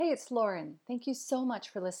Hey, it's Lauren. Thank you so much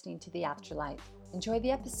for listening to The Afterlife. Enjoy the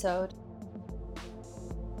episode.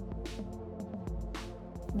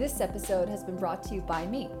 This episode has been brought to you by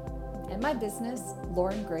me and my business,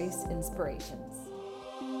 Lauren Grace Inspirations.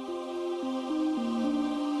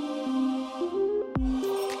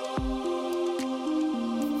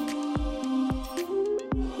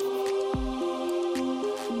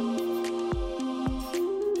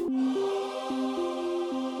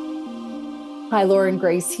 Hi, Lauren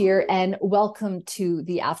Grace here, and welcome to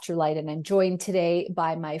The Afterlight. And I'm joined today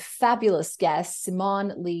by my fabulous guest,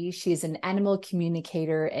 Simonne Lee. She is an animal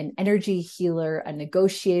communicator, an energy healer, a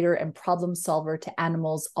negotiator, and problem solver to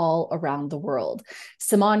animals all around the world.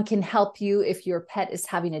 Simonne can help you if your pet is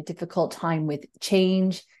having a difficult time with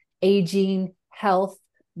change, aging, health,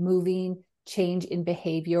 moving, change in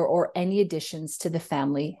behavior, or any additions to the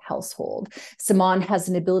family household. Simonne has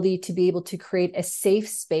an ability to be able to create a safe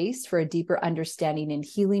space for a deeper understanding and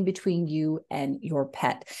healing between you and your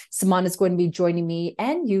pet. Simonne is going to be joining me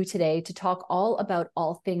and you today to talk all about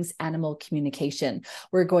all things animal communication.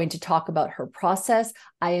 We're going to talk about her process.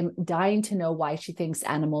 I am dying to know why she thinks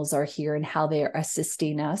animals are here and how they are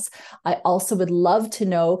assisting us. I also would love to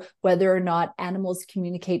know whether or not animals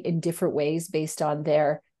communicate in different ways based on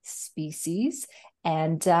their species,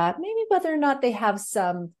 and maybe whether or not they have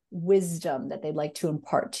some wisdom that they'd like to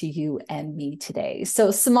impart to you and me today. So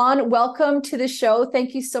Simonne, welcome to the show.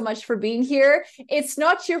 Thank you so much for being here. It's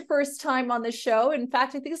not your first time on the show. In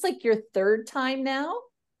fact, I think it's like your third time now.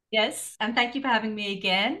 Yes, and thank you for having me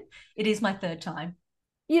again. It is my third time.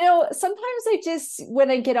 Sometimes when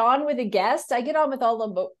I get on with a guest, I get on with all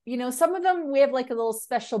of them, but, some of them we have like a little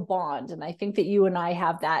special bond. And I think that you and I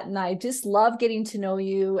have that. And I just love getting to know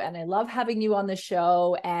you and I love having you on the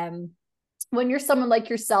show. And when you're someone like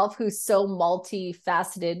yourself, who's so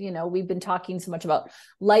multifaceted, we've been talking so much about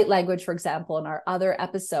light language, for example, in our other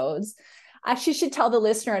episodes. I actually should tell the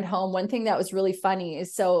listener at home, one thing that was really funny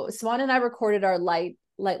is, so Simonne and I recorded our light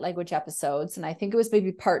language episodes, and I think it was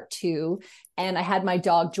maybe part 2, and I had my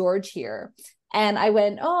dog George here, and I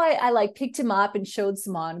went, I like picked him up and showed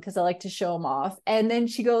Simonne because I like to show him off, and then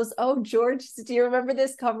she goes, oh, George, do you remember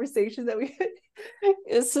this conversation that we had?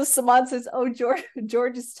 So Simonne says, oh,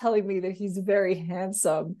 George is telling me that he's very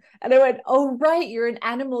handsome, and I went, oh, right, you're an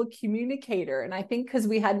animal communicator. And I think because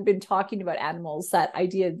we hadn't been talking about animals, that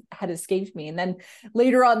idea had escaped me. And then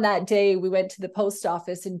later on that day, we went to the post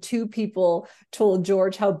office and 2 people told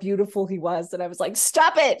George how beautiful he was. And I was like,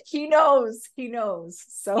 stop it. He knows.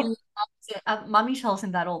 So He loves it. Mummy tells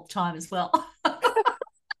him that all the time as well.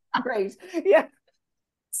 great. Yeah.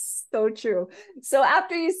 So true. So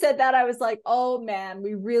after you said that, I was like, oh man,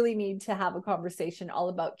 we really need to have a conversation all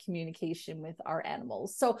about communication with our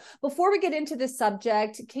animals. So before we get into this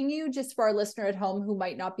subject, can you, just for our listener at home who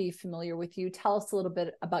might not be familiar with you, tell us a little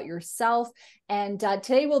bit about yourself? And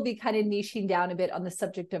today we'll be kind of niching down a bit on the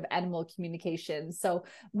subject of animal communication. So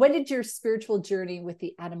when did your spiritual journey with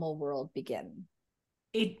the animal world begin?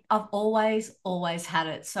 I've always had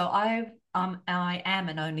it. So I am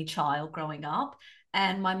an only child growing up,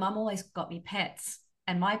 and my mum always got me pets,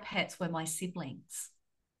 and my pets were my siblings.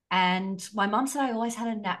 And my mum said I always had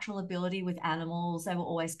a natural ability with animals. They were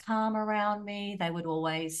always calm around me. They would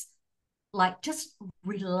always just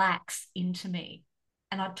relax into me.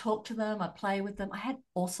 And I'd talk to them, I'd play with them. I had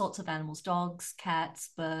all sorts of animals: dogs,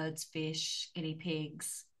 cats, birds, fish, guinea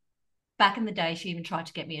pigs. Back in the day, she even tried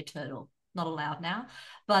to get me a turtle. Not allowed now.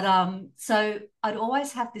 But so I'd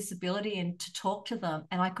always have this ability and to talk to them,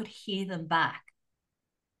 and I could hear them back.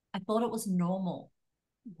 I thought it was normal.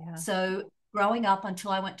 Yeah. So growing up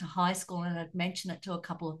until I went to high school, and I'd mentioned it to a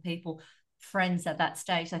couple of people, friends at that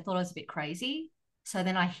stage, they thought I was a bit crazy. So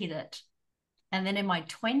then I hid it. And then in my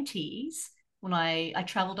 20s, when I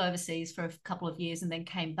traveled overseas for a couple of years and then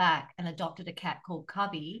came back and adopted a cat called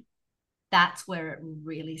Cubby, that's where it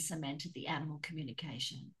really cemented the animal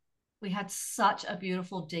communication. We had such a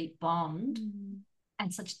beautiful, deep bond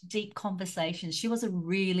and such deep conversations. She was a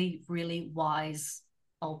really, really wise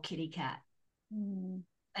old kitty cat. And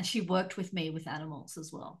she worked with me with animals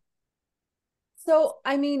as well. So,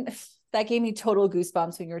 I mean, that gave me total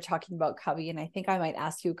goosebumps when you were talking about Cubby. And I think I might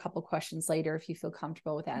ask you a couple questions later if you feel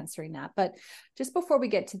comfortable with answering that. But just before we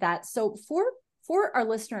get to that, so for our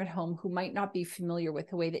listener at home who might not be familiar with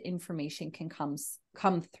the way that information can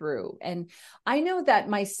come through. And I know that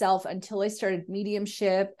myself, until I started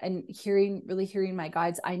mediumship and really hearing my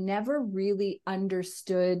guides, I never really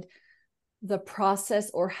understood the process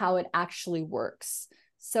or how it actually works.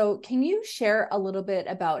 So can you share a little bit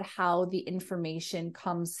about how the information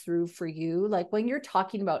comes through for you? Like when you're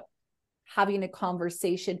talking about having a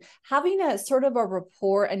conversation, having a sort of a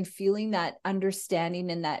rapport and feeling that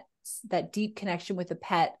understanding and that deep connection with a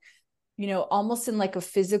pet, you know, almost in like a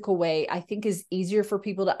physical way, I think is easier for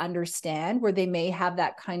people to understand, where they may have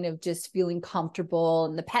that kind of just feeling comfortable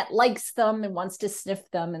and the pet likes them and wants to sniff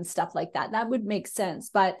them and stuff like that. That would make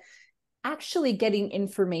sense. But actually getting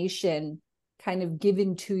information kind of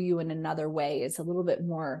given to you in another way is a little bit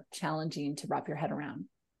more challenging to wrap your head around.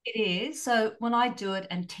 It is. So when I do it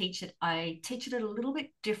and teach it, I teach it a little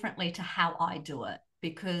bit differently to how I do it,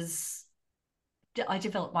 because I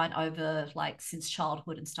developed mine over like since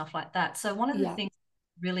childhood and stuff like that. So one of the Yeah. things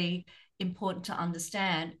really important to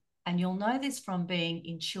understand, and you'll know this from being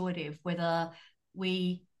intuitive, whether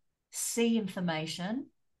we see information,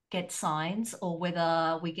 get signs, or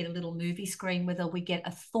whether we get a little movie screen, whether we get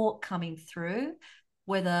a thought coming through,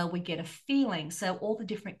 whether we get a feeling. So all the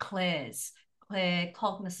different clairs,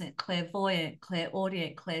 claircognizant, clairvoyant,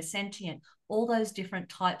 clairaudient, clairsentient, all those different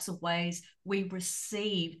types of ways we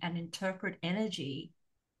receive and interpret energy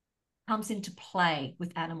comes into play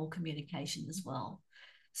with animal communication as well.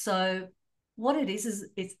 So what it is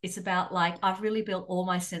it's about, like, I've really built all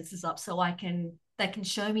my senses up so they can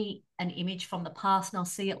show me an image from the past and I'll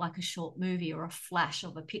see it like a short movie or a flash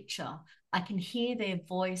of a picture. I can hear their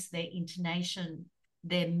voice, their intonation,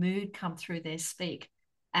 their mood come through their speak.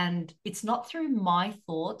 And it's not through my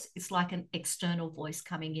thoughts, it's like an external voice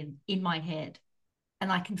coming in my head, and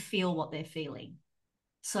I can feel what they're feeling.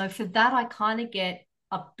 So for that, I kind of get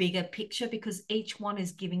a bigger picture, because each one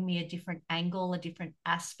is giving me a different angle, a different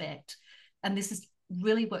aspect. And this is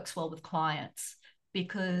really works well with clients,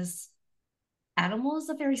 because animals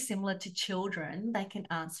are very similar to children. They can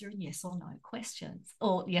answer in yes or no questions,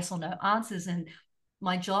 or yes or no answers. And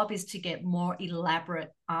my job is to get more elaborate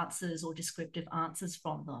answers or descriptive answers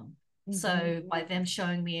from them. Mm-hmm. So by them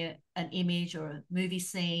showing me an image or a movie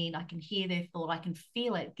scene, I can hear their thought, I can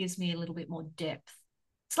feel it, gives me a little bit more depth.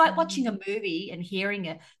 It's like watching a movie and hearing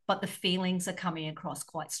it, but the feelings are coming across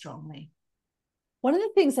quite strongly. One of the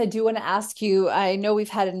things I do want to ask you, I know we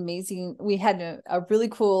had a really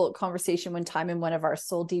cool conversation one time in one of our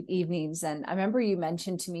Soul Deep evenings. And I remember you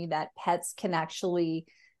mentioned to me that pets can actually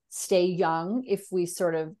stay young if we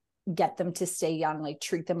sort of get them to stay young, like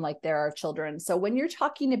treat them like they're our children. So when you're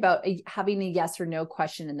talking about having a yes or no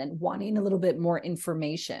question and then wanting a little bit more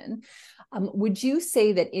information, would you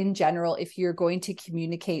say that in general, if you're going to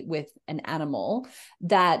communicate with an animal,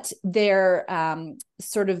 that their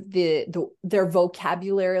sort of their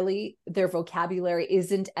vocabulary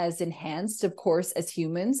isn't as enhanced, of course, as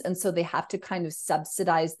humans, and so they have to kind of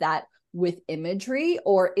subsidize that with imagery?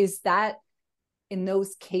 Or is that, in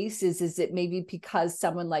those cases, is it maybe because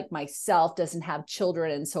someone like myself doesn't have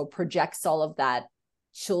children and so projects all of that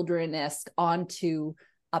children-esque onto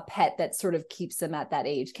a pet that sort of keeps them at that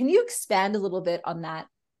age? Can you expand a little bit on that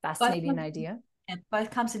fascinating idea? And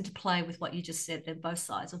both comes into play with what you just said. They're both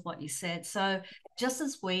sides of what you said. So just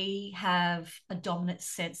as we have a dominant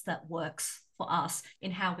sense that works for us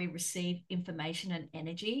in how we receive information and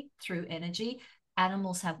energy through energy,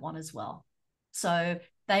 animals have one as well. So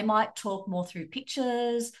they might talk more through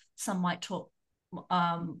pictures. Some might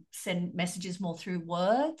send messages more through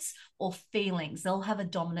words or feelings. They'll have a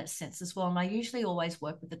dominant sense as well. And I usually always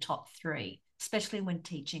work with the top three, especially when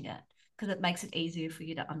teaching it, because it makes it easier for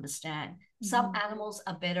you to understand. Mm-hmm. Some animals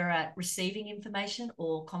are better at receiving information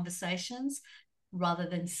or conversations rather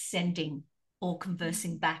than sending or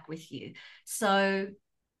conversing back with you. So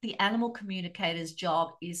the animal communicator's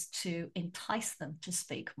job is to entice them to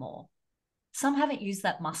speak more. Some haven't used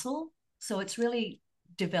that muscle, so it's really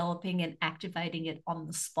developing and activating it on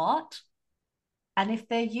the spot. And if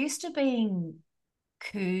they're used to being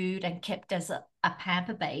cooed and kept as a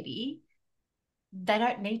pamper baby, they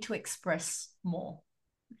don't need to express more.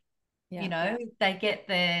 Yeah, you know, yeah.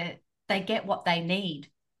 They get what they need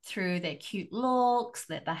through their cute looks,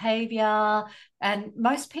 their behavior. And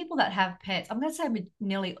most people that have pets, I'm going to say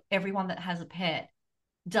nearly everyone that has a pet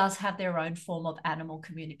does have their own form of animal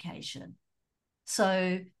communication.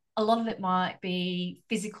 So a lot of it might be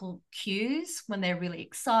physical cues when they're really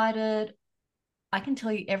excited. I can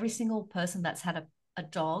tell you every single person that's had a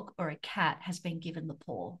dog or a cat has been given the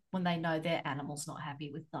paw when they know their animal's not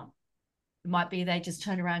happy with them. It might be they just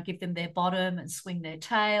turn around, give them their bottom and swing their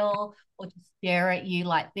tail, or just stare at you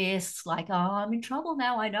like this, like, oh, I'm in trouble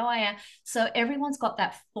now. I know I am. So everyone's got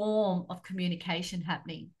that form of communication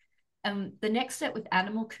happening. And the next step with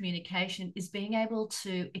animal communication is being able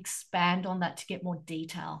to expand on that to get more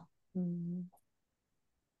detail. Mm.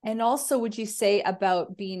 And also, would you say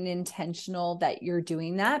about being intentional that you're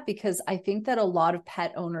doing that? Because I think that a lot of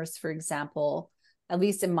pet owners, for example, at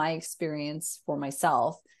least in my experience for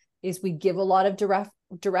myself, is we give a lot of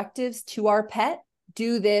directives to our pet.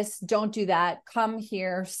 Do this, don't do that, come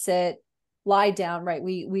here, sit, lie down, right?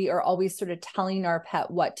 We are always sort of telling our pet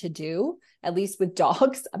what to do, at least with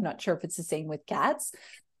dogs. I'm not sure if it's the same with cats.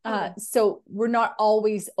 So we're not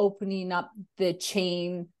always opening up the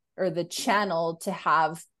chain or the channel to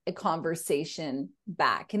have a conversation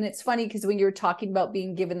back. And it's funny because when you were talking about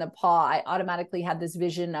being given the paw, I automatically had this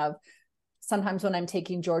vision of sometimes when I'm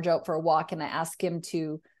taking George out for a walk and I ask him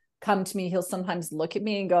to come to me, he'll sometimes look at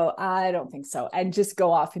me and go, I don't think so, and just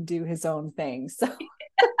go off and do his own thing. So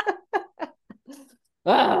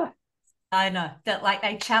I know that, like,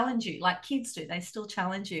 they challenge you like kids do. They still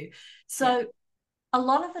challenge you. So yeah. a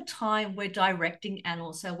lot of the time we're directing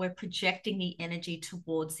animals, so we're projecting the energy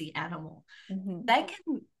towards the animal. Mm-hmm. They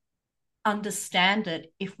can understand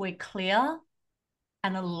it if we're clear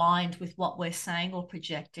and aligned with what we're saying or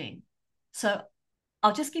projecting. So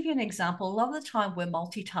I'll just give you an example. A lot of the time we're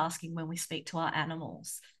multitasking when we speak to our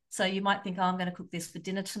animals. So you might think, oh, I'm going to cook this for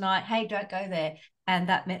dinner tonight. Hey, don't go there. And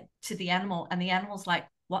that meant to the animal. And the animal's like,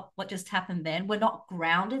 what just happened then? We're not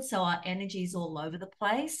grounded. So our energy is all over the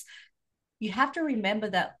place. You have to remember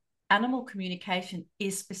that animal communication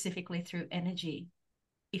is specifically through energy.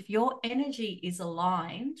 If your energy is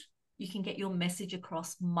aligned, you can get your message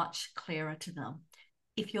across much clearer to them.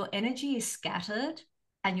 If your energy is scattered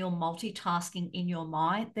and you're multitasking in your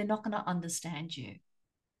mind, they're not going to understand you.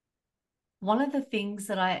 One of the things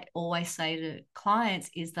that I always say to clients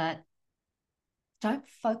is that don't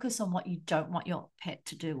focus on what you don't want your pet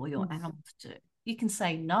to do or your animal to do. You can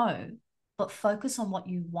say no, but focus on what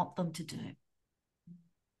you want them to do.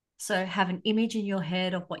 So have an image in your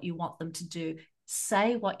head of what you want them to do,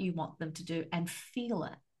 say what you want them to do, and feel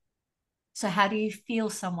it. So how do you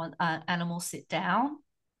feel someone, animal sit down?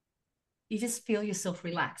 You just feel yourself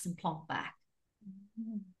relax and plonk back.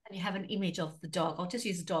 Mm-hmm. And you have an image of the dog. I'll just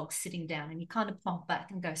use a dog sitting down, and you kind of plonk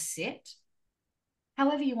back and go sit.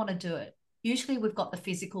 However you want to do it. Usually we've got the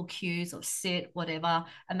physical cues of sit, whatever,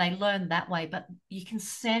 and they learn that way. But you can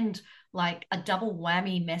send like a double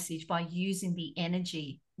whammy message by using the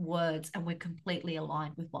energy words, and we're completely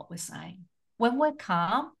aligned with what we're saying. When we're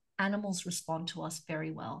calm, animals respond to us very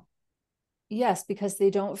well. Yes, because they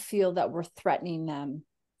don't feel that we're threatening them.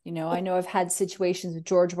 You know, I know I've had situations with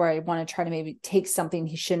George where I want to try to maybe take something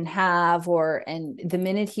he shouldn't have, and the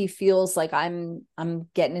minute he feels like I'm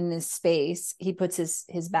getting in this space, he puts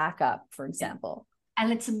his back up, for example.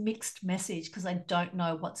 And it's a mixed message because they don't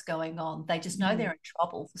know what's going on. They just know they're in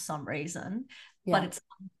trouble for some reason, but it's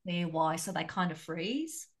unclear why. So they kind of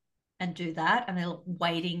freeze and do that, and they're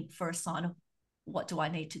waiting for a sign of what do I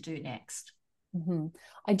need to do next. Mm-hmm.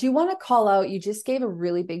 I do want to call out, you just gave a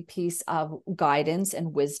really big piece of guidance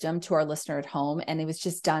and wisdom to our listener at home. And it was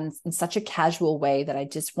just done in such a casual way that I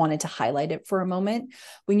just wanted to highlight it for a moment.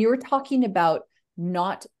 When you were talking about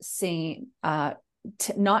not saying,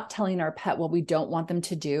 not telling our pet what we don't want them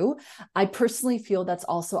to do, I personally feel that's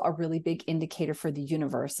also a really big indicator for the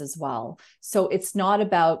universe as well. So it's not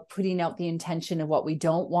about putting out the intention of what we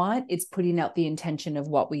don't want, it's putting out the intention of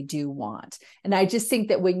what we do want. And I just think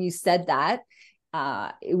that when you said that,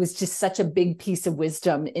 it was just such a big piece of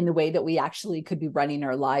wisdom in the way that we actually could be running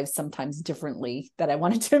our lives sometimes differently, that I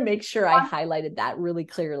wanted to make sure I highlighted that really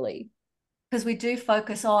clearly. Because we do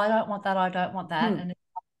focus, oh, I don't want that, I don't want that. And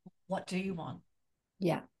what do you want?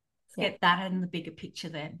 Yeah. Get that in the bigger picture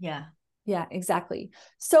then. Yeah. Yeah, exactly.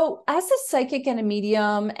 So as a psychic and a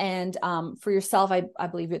medium, and for yourself, I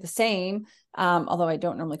believe you're the same, although I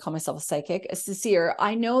don't normally call myself a psychic, a seer.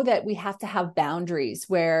 I know that we have to have boundaries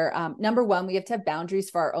where, number one, we have to have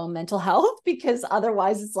boundaries for our own mental health, because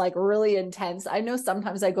otherwise it's like really intense. I know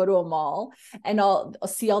sometimes I go to a mall and I'll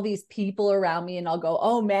see all these people around me and I'll go,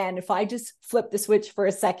 oh man, if I just flip the switch for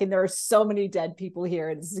a second, there are so many dead people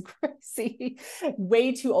here. This is crazy,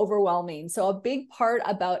 way too overwhelming. So a big part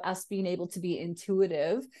about us being able to be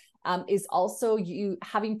intuitive is also you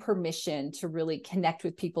having permission to really connect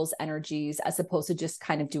with people's energies, as opposed to just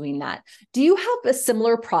kind of doing that. Do you have a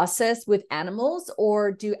similar process with animals,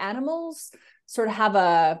 or do animals sort of have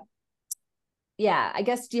I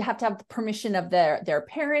guess, do you have to have the permission of their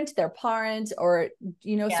parent, or,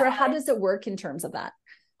 sort of how does it work in terms of that?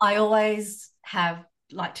 I always have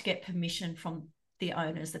like to get permission from the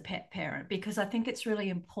owners, the pet parent, because I think it's really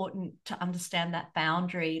important to understand that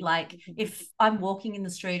boundary. Like if I'm walking in the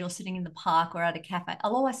street or sitting in the park or at a cafe,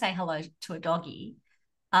 I'll always say hello to a doggy.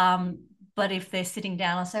 But if they're sitting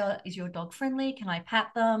down, I'll say, oh, is your dog friendly? Can I pat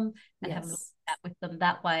them and have a little chat with them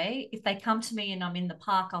that way? If they come to me and I'm in the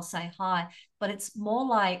park, I'll say hi. But it's more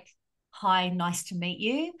like, hi, nice to meet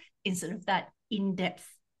you, instead of that in-depth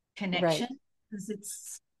connection.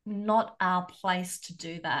 Because not our place to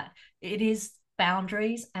do that. It is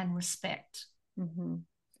boundaries and respect, Mm-hmm.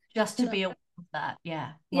 just to be aware of that.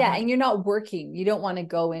 Yeah, Yeah, and 100. you're not working. You don't want to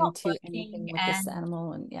go Not into working, anything with this and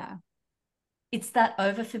animal, and yeah. it's that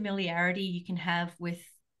over familiarity you can have with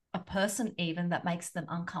a person even that makes them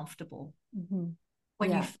uncomfortable Mm-hmm. when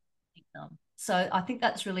you Yeah. feed them. So I think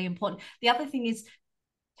that's really important. The other thing is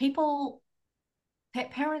people,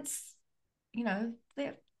 pet parents,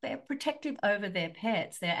 they're protective over their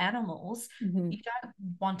pets, their animals. Mm-hmm. You don't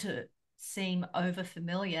want to seem over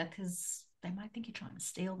familiar because they might think you're trying to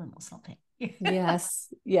steal them or something. Yes.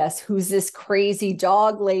 Yes. Who's this crazy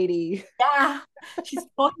dog lady? Yeah, she's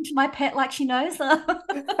talking to my pet like she knows them.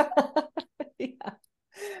 Yeah.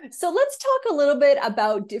 So let's talk a little bit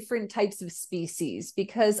about different types of species,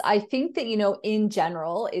 because I think that, in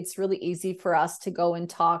general, it's really easy for us to go and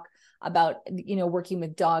talk about, working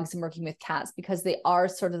with dogs and working with cats because they are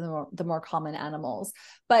sort of the more common animals.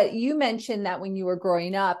 But you mentioned that when you were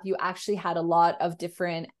growing up, you actually had a lot of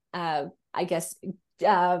different, I guess,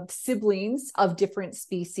 siblings of different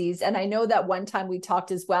species. And I know that one time we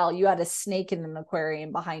talked as well, you had a snake in an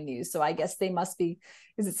aquarium behind you. So I guess they must be,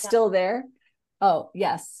 is it Yeah. still there? Oh,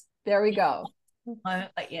 yes. There we go. No,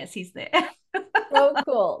 but yes, he's there. So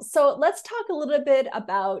cool. So let's talk a little bit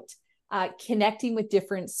about connecting with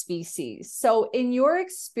different species. So, in your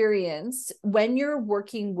experience, when you're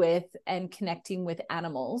working with and connecting with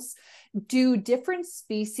animals, do different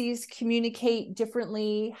species communicate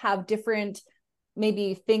differently, have different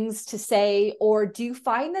maybe things to say, or do you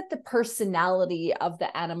find that the personality of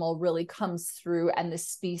the animal really comes through and the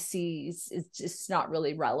species is just not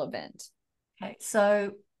really relevant? Okay,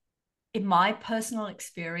 so in my personal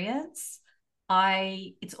experience,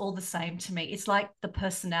 it's all the same to me. It's like the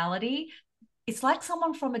personality. It's like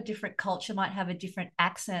someone from a different culture might have a different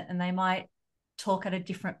accent and they might talk at a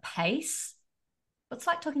different pace. It's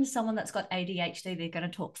like talking to someone that's got ADHD, they're going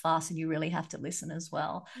to talk fast and you really have to listen as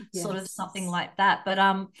well. Sort of Yes. something like that. But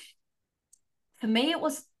for me it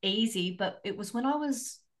was easy, but it was when I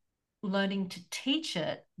was learning to teach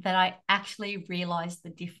it that I actually realized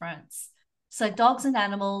the difference. So dogs and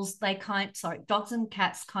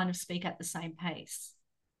cats kind of speak at the same pace.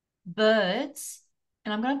 Birds,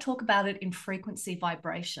 and I'm going to talk about it in frequency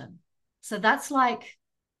vibration. So that's like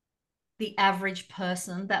the average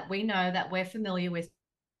person that we know that we're familiar with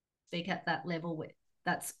speak at that level with.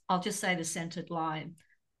 That's, I'll just say the centered line.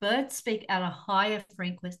 Birds speak at a higher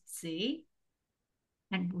frequency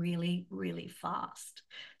and really, really fast.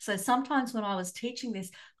 So sometimes when I was teaching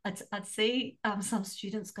this, I'd see some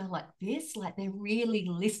students go like this, like they're really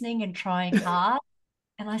listening and trying hard.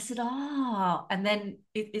 And I said, oh, and then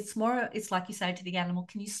it's like you say to the animal,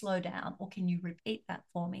 can you slow down or can you repeat that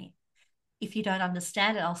for me? If you don't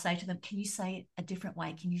understand it, I'll say to them, can you say it a different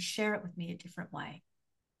way? Can you share it with me a different way?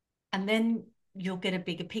 And then you'll get a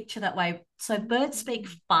bigger picture that way. So birds speak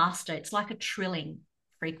faster. It's like a trilling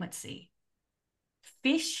frequency.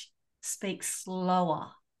 Fish speak slower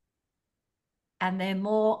and they're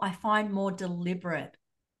more, I find, more deliberate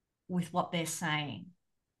with what they're saying.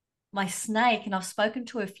 My snake, and I've spoken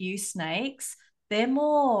to a few snakes, they're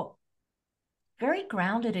more very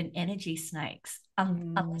grounded in energy snakes,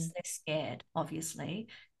 unless Mm. they're scared, obviously.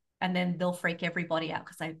 And then they'll freak everybody out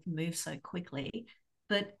because they move so quickly.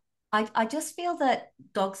 But I just feel that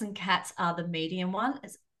dogs and cats are the medium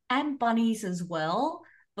ones and bunnies as well.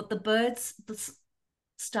 But the birds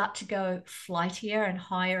start to go flightier and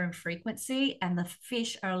higher in frequency, and the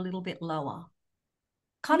fish are a little bit lower,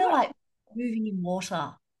 kind of Yeah. like moving in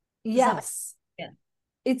water. Does that make Yes. sense?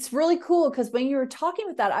 It's really cool because when you were talking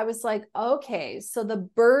with that, I was like, okay, so the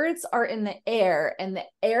birds are in the air, and the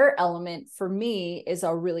air element for me is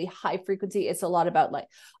a really high frequency. It's a lot about like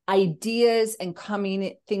ideas and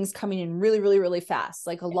things coming in really, really, really fast,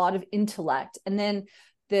 like a lot of intellect. And then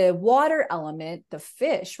the water element, the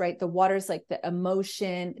fish, right? The water is like the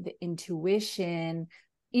emotion, the intuition.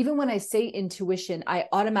 Even when I say intuition, I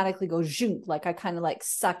automatically go zhunk, like I kind of like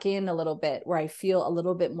suck in a little bit, where I feel a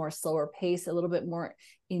little bit more slower pace, a little bit more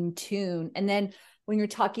in tune. And then when you're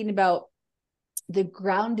talking about the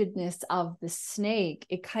groundedness of the snake,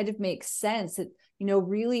 it kind of makes sense. It,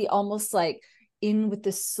 really almost like in with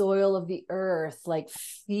the soil of the earth, like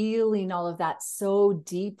feeling all of that so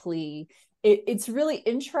deeply. It's really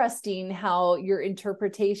interesting how your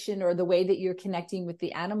interpretation or the way that you're connecting with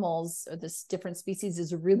the animals or this different species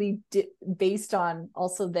is really based on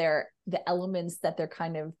also the elements that they're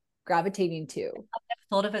kind of gravitating to.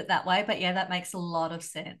 Thought of it that way, but yeah, that makes a lot of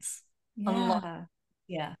sense. A lot. Yeah.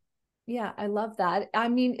 Yeah. Yeah, I love that. I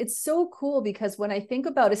mean, it's so cool because when I think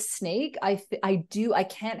about a snake, I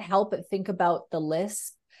can't help but think about the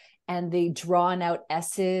lisp and the drawn out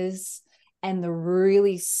S's and the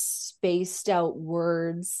really spaced out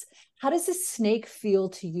words. How does a snake feel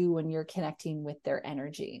to you when you're connecting with their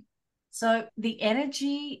energy? So the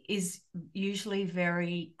energy is usually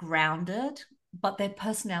very grounded, but their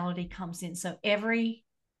personality comes in. So every,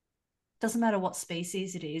 doesn't matter what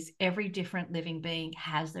species it is, every different living being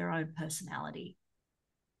has their own personality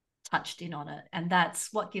touched in on it. And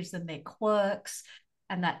that's what gives them their quirks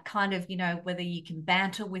and that kind of, whether you can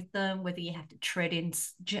banter with them, whether you have to tread in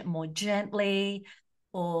more gently,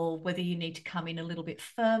 or whether you need to come in a little bit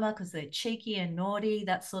firmer because they're cheeky and naughty,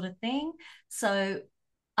 that sort of thing. So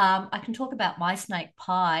I can talk about my snake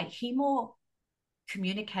Pie. He more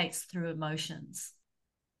communicates through emotions.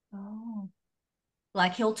 Oh.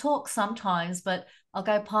 Like he'll talk sometimes, but I'll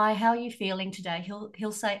go, Pie, how are you feeling today?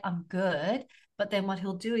 He'll say, I'm good. But then what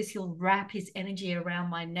he'll do is he'll wrap his energy around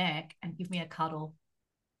my neck and give me a cuddle.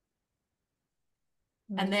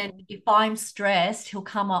 Amazing. And then if I'm stressed, he'll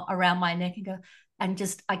come up around my neck and go, and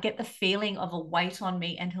just I get the feeling of a weight on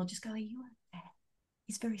me, and he'll just go, are you okay?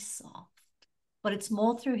 He's very soft. But it's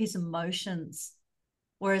more through his emotions.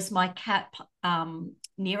 Whereas my cat,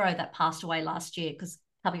 Nero, that passed away last year, because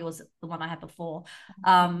Cubby was the one I had before,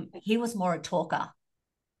 he was more a talker.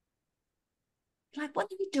 Like, what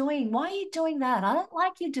are you doing? Why are you doing that? I don't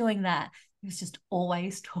like you doing that. He was just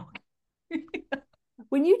always talking.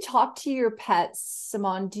 When you talk to your pets,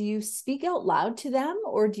 Simonne, do you speak out loud to them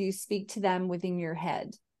or do you speak to them within your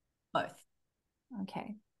head? Both.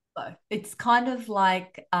 Okay. Both. It's kind of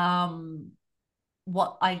like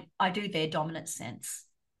what I do their dominant sense.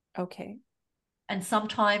 Okay. And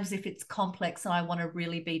sometimes if it's complex and I want to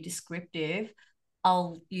really be descriptive,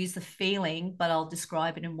 I'll use the feeling, but I'll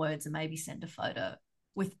describe it in words and maybe send a photo.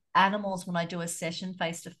 With animals, when I do a session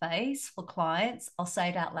face to face for clients, I'll say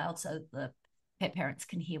it out loud so the pet parents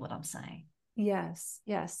can hear what I'm saying. Yes.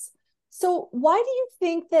 Yes. So why do you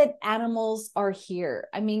think that animals are here?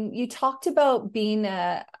 I mean, you talked about being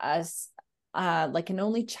like an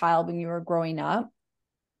only child when you were growing up.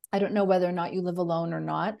 I don't know whether or not you live alone or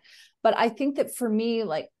not, but I think that for me,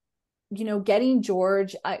 like, getting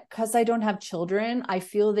George, because I don't have children, I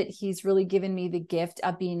feel that he's really given me the gift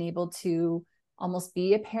of being able to almost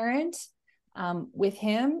be a parent with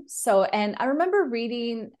him. So, and I remember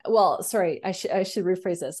reading, well, sorry, I should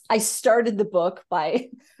rephrase this. I started the book by,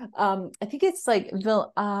 I think it's like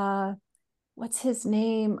what's his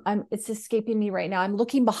name? It's escaping me right now. I'm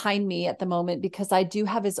looking behind me at the moment because I do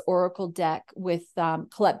have his oracle deck with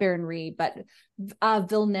Colette Baron-Reed, but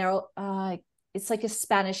Vilnero, it's like a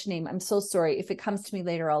Spanish name. I'm so sorry. If it comes to me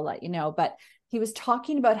later, I'll let you know. But he was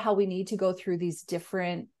talking about how we need to go through these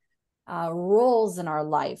different roles in our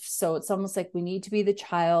life. So it's almost like we need to be the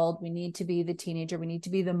child, we need to be the teenager, we need to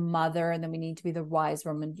be the mother, and then we need to be the wise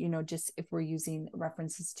woman, just if we're using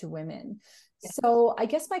references to women. Yeah. So I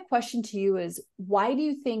guess my question to you is, why do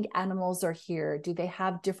you think animals are here? Do they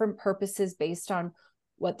have different purposes based on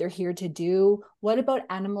what they're here to do? What about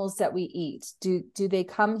animals that we eat? Do they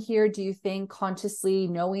come here, do you think, consciously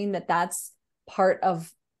knowing that that's part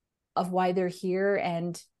of why they're here?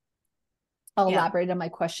 And I'll elaborate on my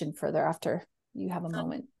question further after you have a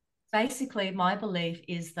moment. Basically, my belief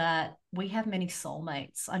is that we have many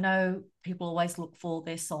soulmates. I know people always look for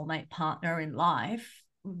their soulmate partner in life,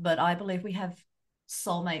 but I believe we have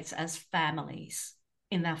soulmates as families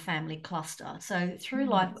in our family cluster. So through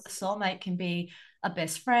life, a soulmate can be a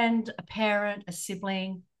best friend, a parent, a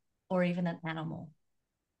sibling, or even an animal.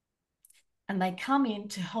 And they come in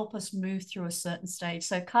to help us move through a certain stage.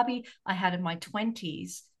 So Cubby, I had in my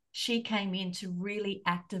 20s, she came in to really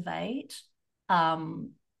activate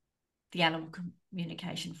the animal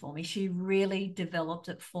communication for me. She really developed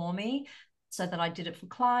it for me so that I did it for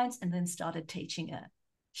clients and then started teaching it.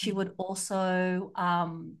 She would also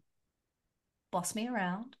boss me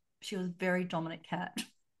around. She was a very dominant cat.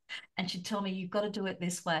 And she'd tell me, you've got to do it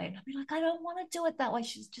this way. And I'd be like, I don't want to do it that way.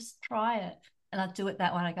 She's just try it. And I'd do it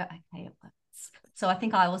that way. And I go, okay, it works. So I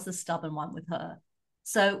think I was the stubborn one with her.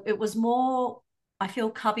 So it was more, I feel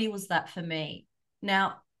Cubby was that for me.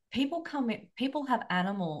 Now, people have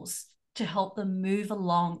animals to help them move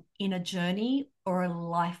along in a journey or a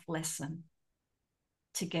life lesson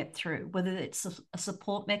to get through, whether it's a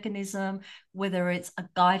support mechanism, whether it's a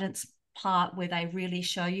guidance part where they really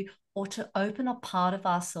show you, or to open a part of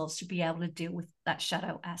ourselves to be able to deal with that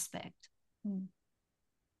shadow aspect.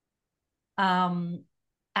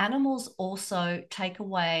 Animals also take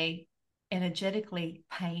away energetically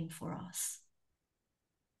pain for us.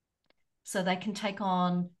 So they can take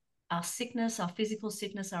on our sickness, our physical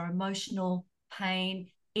sickness, our emotional pain,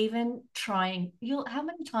 even trying, how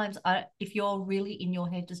many times, if you're really in your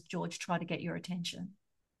head, does George try to get your attention?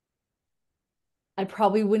 I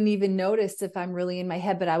probably wouldn't even notice if I'm really in my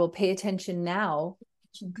head, but I will pay attention now.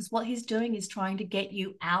 Because what he's doing is trying to get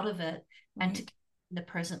you out of it and to Right. in the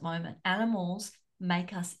present moment. Animals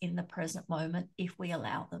make us in the present moment if we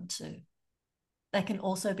allow them to. They can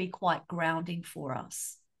also be quite grounding for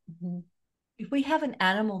us. Mm-hmm. If we have an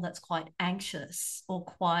animal that's quite anxious or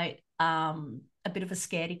quite a bit of a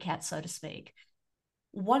scaredy cat, so to speak,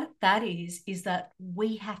 what that is that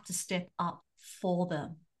we have to step up for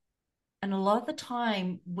them. And a lot of the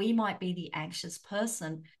time, we might be the anxious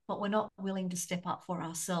person, but we're not willing to step up for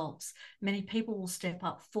ourselves. Many people will step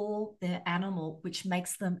up for their animal, which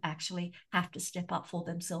makes them actually have to step up for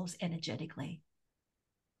themselves energetically.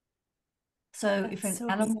 So if That's an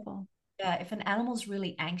so animal, beautiful. yeah, if an animal's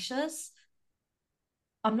really anxious,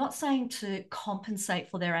 I'm not saying to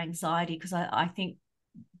compensate for their anxiety because I think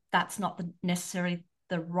that's not necessarily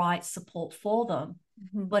the right support for them.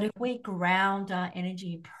 Mm-hmm. But if we ground our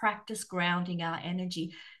energy and practice grounding our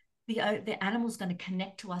energy, the animal's going to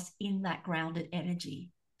connect to us in that grounded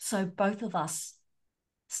energy. So both of us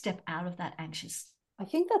step out of that anxious. I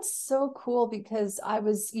think that's so cool because I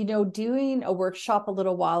was, doing a workshop a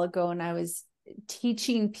little while ago and I was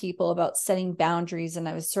teaching people about setting boundaries. And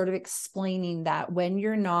I was sort of explaining that when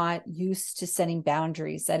you're not used to setting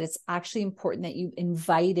boundaries, that it's actually important that you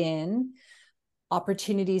invite in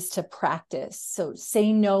opportunities to practice. So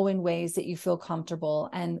say no in ways that you feel comfortable.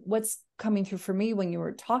 And what's coming through for me when you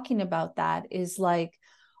were talking about that is like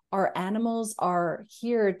our animals are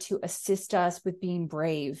here to assist us with being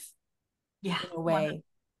brave Yeah, in a way.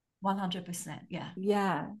 100%. Yeah,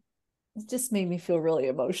 Yeah. It just made me feel really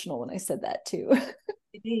emotional when I said that too.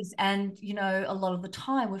 it is. And, a lot of the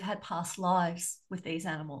time we've had past lives with these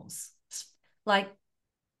animals. Like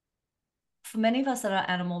for many of us that are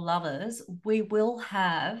animal lovers, we will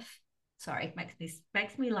have, sorry, it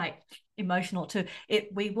makes me like emotional too.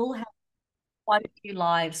 We will have quite a few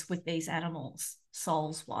lives with these animals,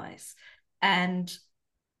 souls wise. And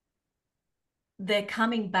they're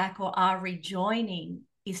coming back or are rejoining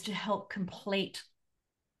is to help complete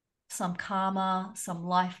some karma, some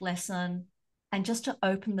life lesson, and just to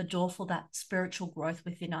open the door for that spiritual growth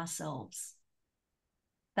within ourselves,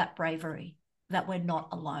 that bravery, that we're not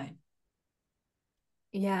alone.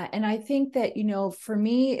 Yeah. And I think that, for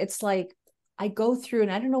me, it's like I go through,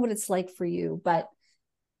 and I don't know what it's like for you, but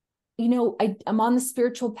I'm on the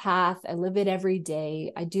spiritual path. I live it every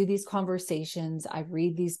day. I do these conversations. I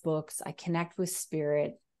read these books. I connect with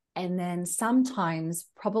spirit. And then sometimes,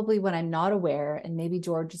 probably when I'm not aware, and maybe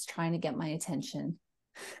George is trying to get my attention,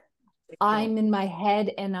 Sure. I'm in my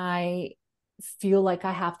head and I feel like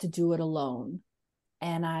I have to do it alone.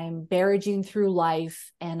 And I'm barraging through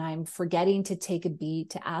life and I'm forgetting to take a beat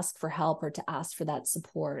to ask for help or to ask for that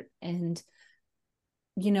support. And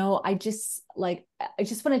I just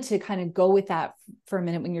wanted to kind of go with that for a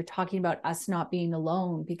minute when you're talking about us not being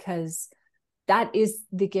alone, because that is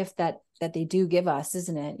the gift that they do give us,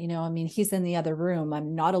 isn't it? I mean, he's in the other room.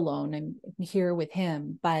 I'm not alone. I'm here with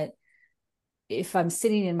him. But if I'm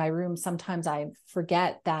sitting in my room, sometimes I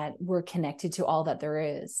forget that we're connected to all that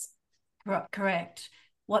there is. Correct.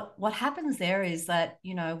 What happens there is that,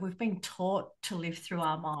 we've been taught to live through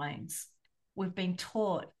our minds. We've been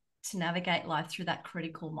taught to navigate life through that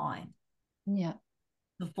critical mind. Yeah.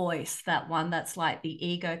 The voice, that one that's like the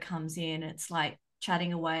ego comes in, it's like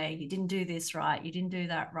chatting away. You didn't do this right. You didn't do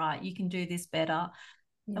that right. You can do this better.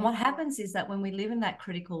 And Yeah. what happens is that when we live in that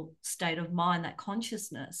critical state of mind, that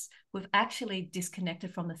consciousness, we've actually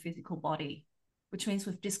disconnected from the physical body, which means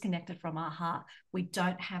we've disconnected from our heart. We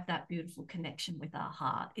don't have that beautiful connection with our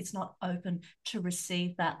heart. It's not open to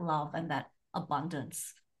receive that love and that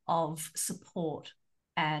abundance of support,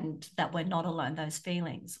 and that we're not alone, those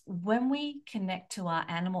feelings. When we connect to our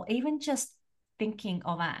animal, even just thinking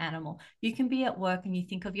of our animal, you can be at work and you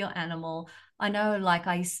think of your animal. I know, like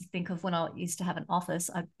I used to think of when I used to have an office,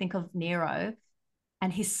 I'd think of Nero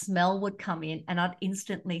and his smell would come in and I'd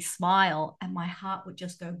instantly smile and my heart would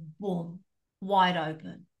just go boom, wide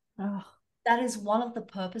open. Oh, That is one of the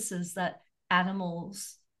purposes that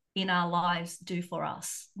animals in our lives do for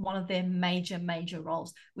us. One of their major, major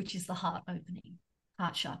roles, which is the heart opening,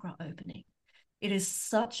 heart chakra opening. It is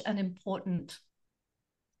such an important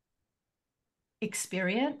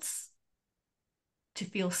experience to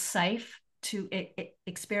feel safe, to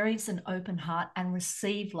experience an open heart and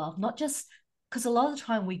receive love, not just because a lot of the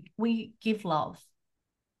time we give love.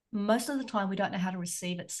 Most of the time we don't know how to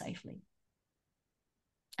receive it safely.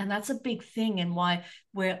 And that's a big thing, and why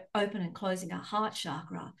we're open and closing our heart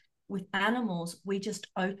chakra. With animals, we just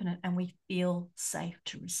open it and we feel safe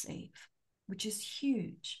to receive, which is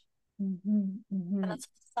huge. mm-hmm, And mm-hmm. that's,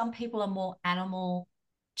 some people are more animal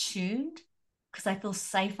tuned, because they feel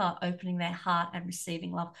safer opening their heart and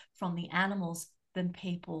receiving love from the animals than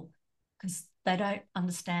people, because they don't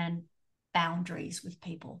understand boundaries with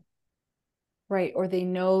people. Right. Or they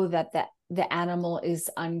know that the animal is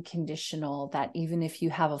unconditional, that even if you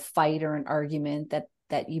have a fight or an argument,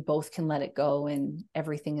 that you both can let it go and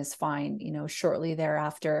everything is fine, shortly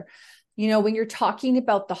thereafter. When you're talking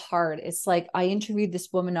about the heart, it's like I interviewed this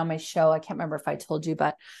woman on my show. I can't remember if I told you,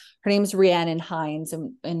 but her name's Rhiannon Hines,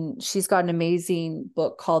 and she's got an amazing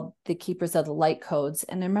book called The Keepers of the Light Codes.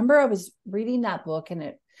 And I remember I was reading that book, and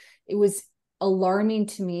it was alarming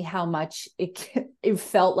to me how much it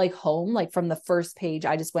felt like home. Like from the first page,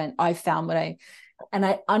 I just went, I found and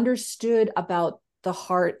I understood about the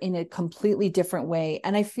heart in a completely different way.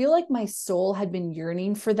 And I feel like my soul had been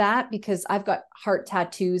yearning for that, because I've got heart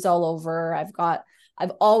tattoos all over.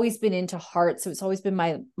 I've always been into heart. So it's always been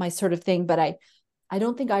my sort of thing, but I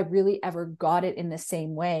don't think I really ever got it in the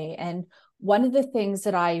same way. And one of the things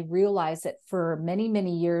that I realized that for many,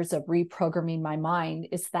 many years of reprogramming my mind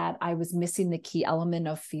is that I was missing the key element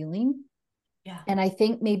of feeling. Yeah. And I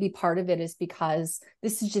think maybe part of it is because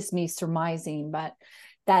this is just me surmising, but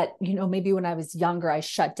that, maybe when I was younger, I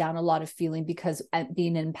shut down a lot of feeling, because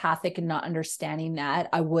being empathic and not understanding that,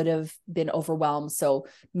 I would have been overwhelmed. So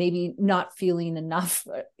maybe not feeling enough,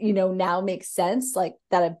 now makes sense, like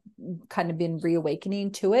that I've kind of been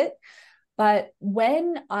reawakening to it. But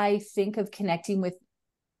when I think of connecting with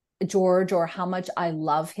George, or how much I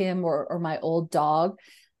love him, or my old dog,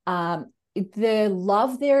 the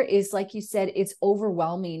love there is, like you said, it's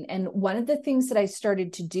overwhelming. And one of the things that I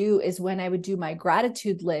started to do is when I would do my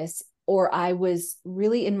gratitude list, or I was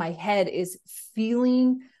really in my head, is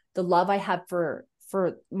feeling the love I have for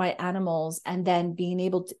my animals, and then being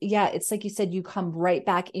able to, it's like you said, you come right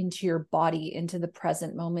back into your body, into the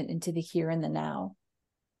present moment, into the here and the now.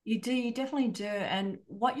 You do, you definitely do. And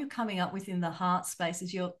what you're coming up with in the heart space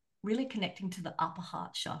is you're really connecting to the upper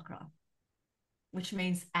heart chakra, which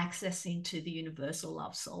means accessing to the universal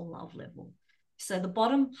love, soul love level. So the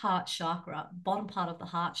bottom heart chakra, bottom part of the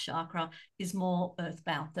heart chakra, is more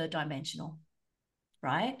earthbound, third dimensional,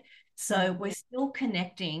 right? So we're still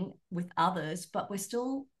connecting with others, but we're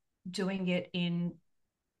still doing it in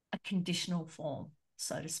a conditional form,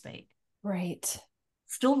 so to speak. Right.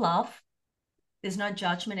 Still love. There's no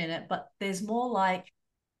judgment in it, but there's more like,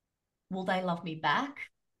 will they love me back?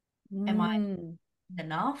 Am I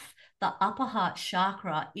enough? The upper heart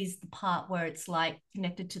chakra is the part where it's like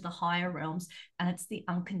connected to the higher realms, and it's the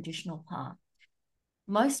unconditional part.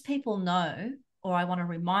 Most people know, or I want to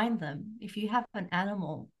remind them, if you have an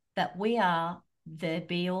animal, that we are their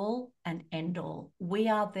be all and end all. We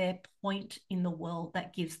are their point in the world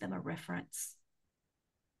that gives them a reference.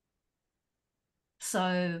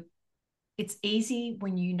 So it's easy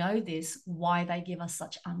when you know this, why they give us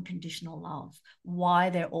such unconditional love, why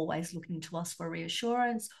they're always looking to us for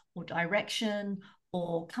reassurance or direction,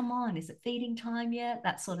 or come on, is it feeding time yet?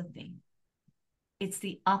 That sort of thing. It's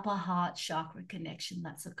the upper heart chakra connection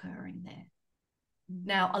that's occurring there.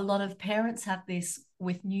 Now, a lot of parents have this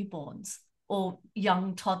with newborns or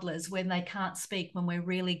young toddlers when they can't speak, when we're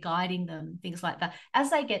really guiding them, things like that. As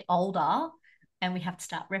they get older and we have to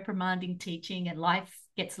start reprimanding, teaching, and life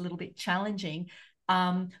gets a little bit challenging,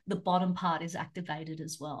 the bottom part is activated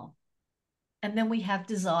as well. And then we have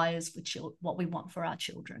desires for what we want for our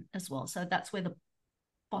children as well. So that's where the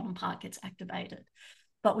bottom part gets activated.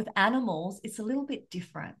 But with animals, it's a little bit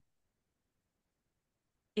different.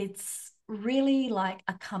 It's really like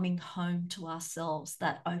a coming home to ourselves,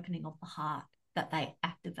 that opening of the heart that they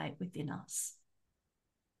activate within us.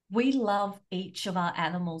 We love each of our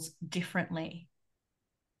animals differently,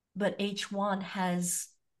 but each one has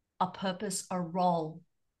a purpose, a role,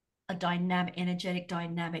 a dynamic, energetic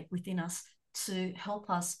dynamic within us to help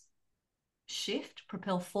us shift,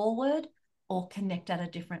 propel forward, or connect at a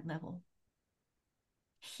different level,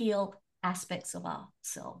 heal aspects of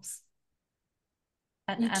ourselves.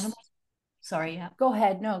 And animals, sorry, yeah. Go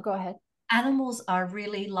ahead. No, go ahead. Animals are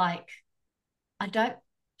really like, I don't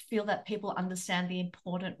feel that people understand the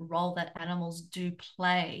important role that animals do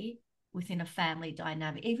play within a family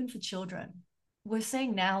dynamic, even for children. We're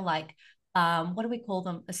seeing now, like, what do we call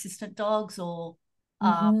them? Assistant dogs, or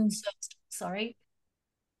sorry.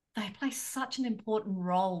 They play such an important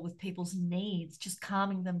role with people's needs, just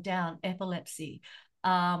calming them down, epilepsy,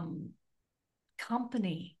 company.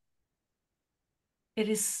 It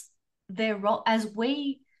is their role. As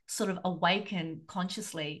we sort of awaken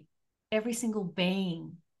consciously, every single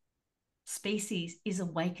being, species is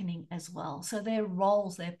awakening as well. So their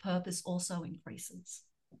roles, their purpose also increases.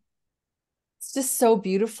 It's just so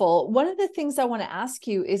beautiful. One of the things I want to ask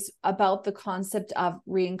you is about the concept of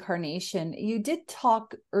reincarnation. You did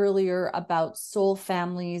talk earlier about soul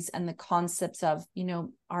families and the concepts of,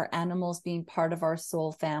 our animals being part of our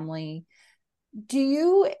soul family. Do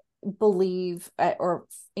you believe, or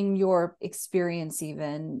in your experience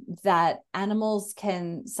even, that animals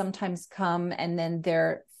can sometimes come and then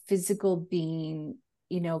their physical being,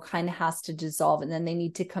 kind of has to dissolve and then they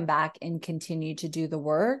need to come back and continue to do the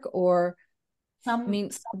work? Or, I mean,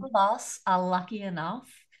 Some of us are lucky enough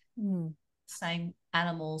mm, same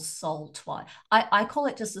animal's soul twice. I call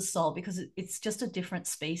it just a soul because it's just a different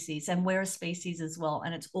species, and we're a species as well,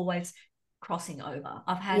 and it's always crossing over.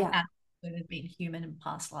 I've had yeah, animals that have been human in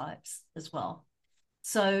past lives as well.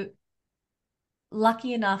 So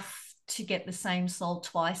lucky enough to get the same soul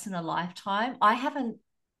twice in a lifetime. I haven't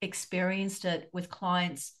experienced it with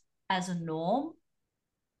clients as a norm,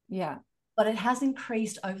 yeah. but it has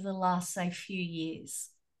increased over the last, say, few years.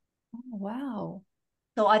 Oh, wow.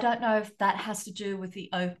 So I don't know if that has to do with the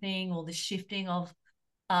opening or the shifting of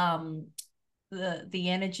um, the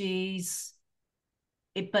energies.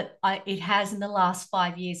 It has in the last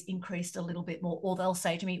 5 years increased a little bit more. Or they'll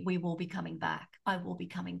say to me, "We will be coming back. I will be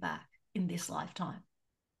coming back in this lifetime."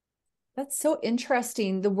 That's so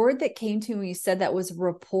interesting. The word that came to me when you said that was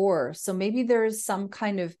rapport. So maybe there's some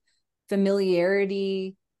kind of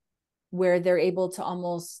familiarity where they're able to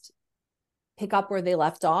almost pick up where they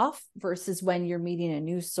left off versus when you're meeting a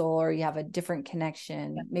new soul or you have a different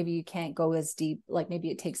connection. Maybe you can't go as deep, like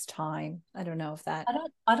maybe it takes time. I don't know if that.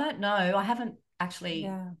 I don't know. I haven't actually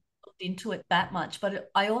Yeah. looked into it that much,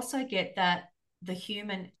 but I also get that the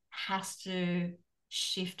human has to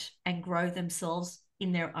shift and grow themselves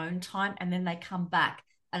in their own time, and then they come back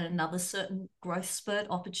at another certain growth spurt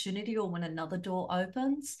opportunity, or when another door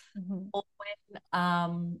opens, Mhm. or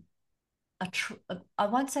when I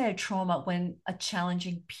won't say a trauma, when a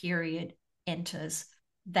challenging period enters,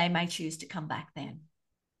 they may choose to come back then.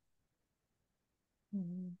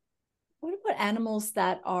 Mhm. What about animals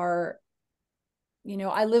that are,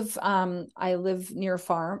 I live near a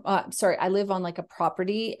farm. Sorry, I live on like a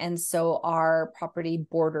property, and so our property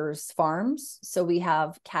borders farms. So we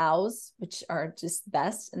have cows, which are just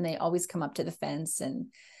best, and they always come up to the fence,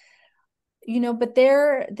 and but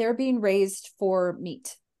they're being raised for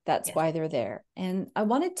meat. That's Yes. why they're there. And I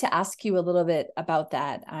wanted to ask you a little bit about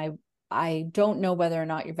that. I don't know whether or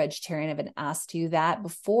not you're vegetarian. I haven't asked you that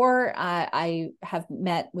before. I have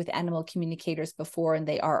met with animal communicators before, and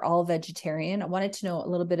they are all vegetarian. I wanted to know a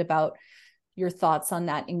little bit about your thoughts on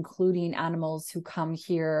that, including animals who come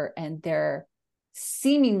here and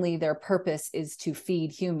seemingly their purpose is to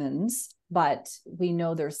feed humans, but we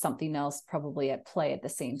know there's something else probably at play at the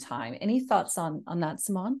same time. Any thoughts on that,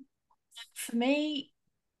 Simonne? For me,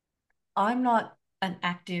 I'm not an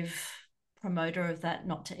active promoter of that,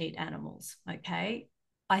 not to eat animals. Okay.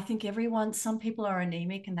 I think some people are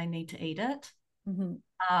anemic and they need to eat it.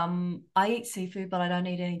 Mm-hmm. I eat seafood, but I don't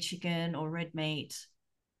eat any chicken or red meat.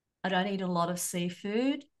 I don't eat a lot of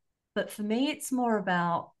seafood. But for me, it's more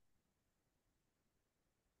about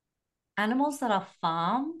animals that are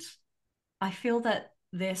farmed. I feel that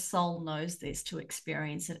their soul knows this to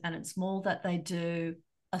experience it, and it's more that they do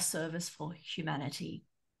a service for humanity.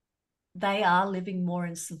 They are living more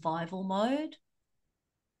in survival mode.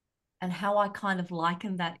 And how I kind of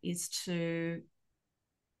liken that is to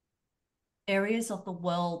areas of the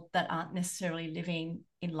world that aren't necessarily living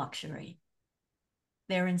in luxury.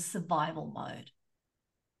 They're in survival mode.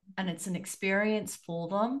 And it's an experience for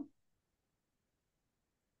them.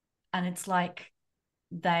 And it's like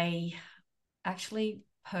they actually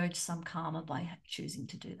purge some karma by choosing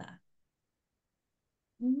to do that.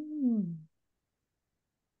 Mm.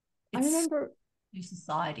 I It's remember, to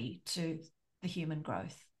society, to the human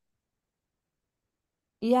growth.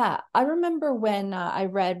 yeah, I remember when I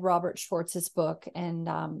read Robert Schwartz's book, and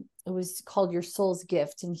it was called Your Soul's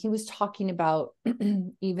Gift. And he was talking about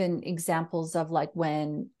even examples of like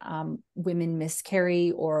when women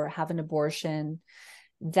miscarry or have an abortion,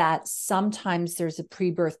 that sometimes there's a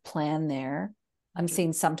pre-birth plan there. I'm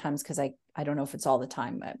saying sometimes because I don't know if it's all the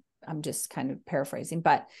time. I'm just kind of paraphrasing,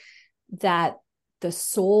 but that the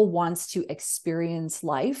soul wants to experience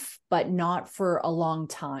life, but not for a long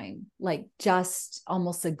time, like just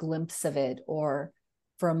almost a glimpse of it or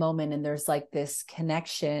for a moment. And there's like this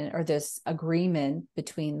connection or this agreement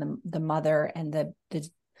between the mother and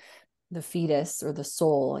the fetus or the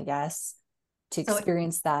soul, I guess, to So it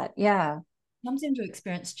experience that. Yeah. comes into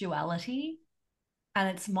experience duality,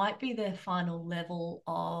 and it might be their final level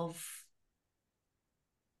of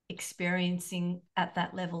experiencing at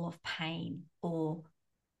that level of pain or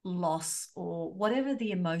loss or whatever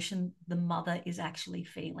the emotion the mother is actually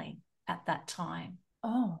feeling at that time.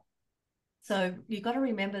 Oh, So you've got to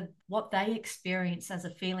remember what they experience as a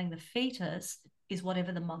feeling, the fetus is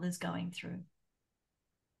whatever the mother's going through.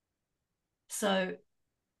 So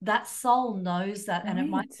that soul knows that, and it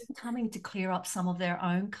might right. be coming to clear up some of their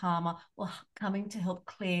own karma or coming to help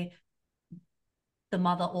clear the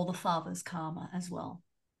mother or the father's karma as well.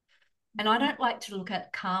 And I don't like to look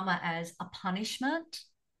at karma as a punishment.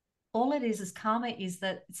 All it is karma is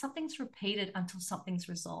that something's repeated until something's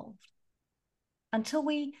resolved. Until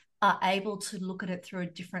we are able to look at it through a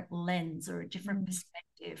different lens or a different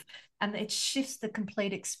perspective, and it shifts the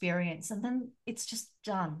complete experience, and then it's just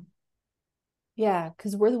done. Yeah,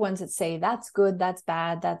 because we're the ones that say that's good, that's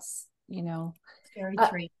bad, that's, It's very uh,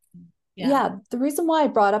 three. Yeah. yeah, the reason why I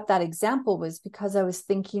brought up that example was because I was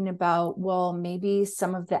thinking about, well, maybe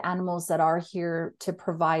some of the animals that are here to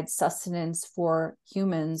provide sustenance for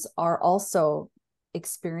humans are also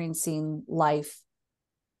experiencing life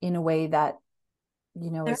in a way that,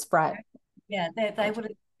 They're, is fret. yeah, they would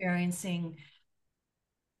experiencing.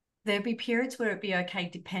 There'd be periods where it'd be okay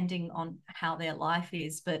depending on how their life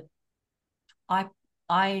is, but I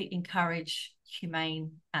I encourage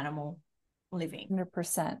humane animal living.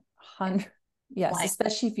 100%. Yeah. 100. Yes, Like,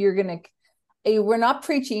 especially if you're going to, we're not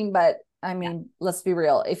preaching, but I yeah. mean, let's be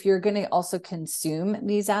real. If you're going to also consume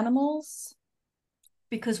these animals,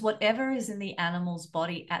 Because whatever is in the animal's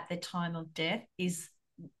body at the time of death is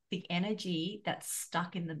the energy that's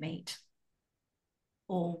stuck in the meat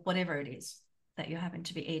or whatever it is that you happen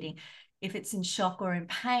to be eating. If it's in shock or in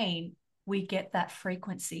pain, we get that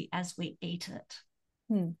frequency as we eat it.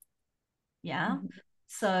 hmm. Yeah. Mhm.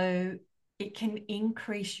 So it can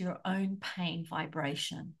increase your own pain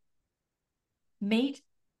vibration. Meat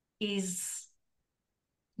is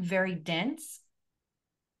very dense.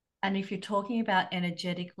 And if you're talking about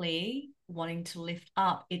energetically wanting to lift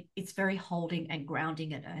up, it's very holding and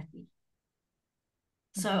grounding and earthy.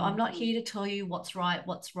 So I'm Mhm. not here to tell you what's right,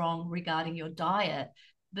 what's wrong regarding your diet,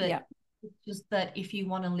 Yeah. but it's just that if you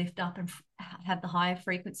want to lift up and have the higher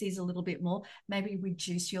frequencies a little bit more, maybe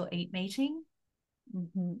reduce your eat meating,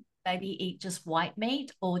 Mhm. maybe eat just white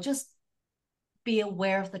meat or just be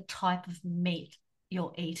aware of the type of meat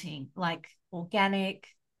you're eating, like organic,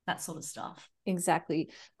 that sort of stuff.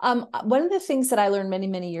 Exactly. One of the things that I learned many,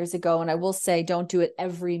 many years ago, and I will say don't do it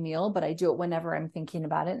every meal, but I do it whenever I'm thinking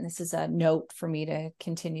about it. And this is a note for me to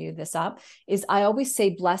continue this up, is I always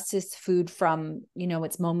say bless this food from,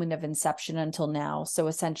 its moment of inception until now. So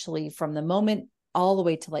essentially from the moment all the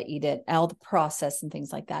way till I eat it, all the process and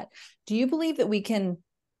things like that. Do you believe that we can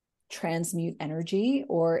transmute energy,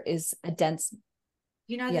 or is a dense,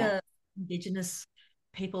 You know, yeah. the indigenous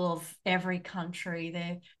people of every country,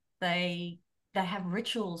 they they have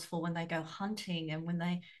rituals for when they go hunting, and when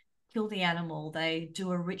they kill the animal, they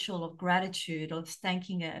do a ritual of gratitude, of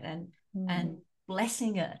thanking it Mm-hmm. and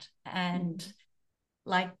blessing it. And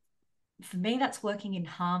like for me, that's working in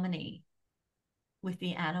harmony with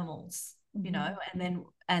the animals, Mm-hmm.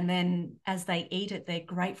 and then as they eat it, they're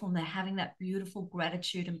grateful and they're having that beautiful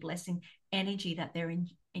gratitude and blessing energy that they're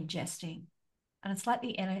ingesting. And it's like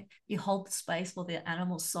you hold the space for the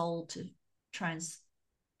animal soul to trans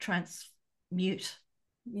transmute.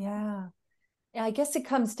 Yeah. I guess it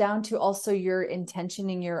comes down to also your intention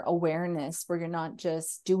and your awareness, where you're not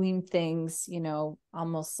just doing things,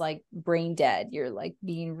 almost like brain dead. You're like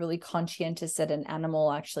being really conscientious that an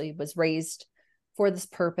animal actually was raised for this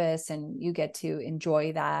purpose and you get to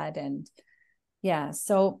enjoy that. And yeah.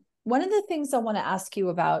 So one of the things I want to ask you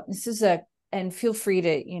about, and feel free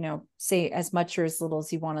to, say as much or as little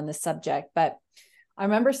as you want on the subject, but I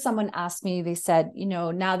remember someone asked me, they said,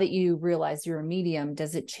 now that you realize you're a medium,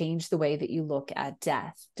 does it change the way that you look at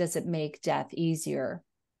death? Does it make death easier?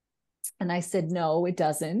 And I said, no, it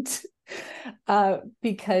doesn't.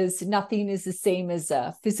 Because nothing is the same as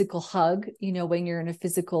a physical hug, when you're in a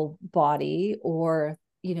physical body, or,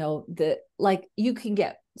 like you can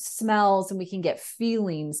get smells and we can get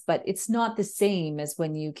feelings, but it's not the same as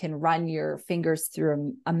when you can run your fingers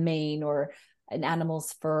through a mane or an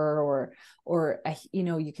animal's fur, or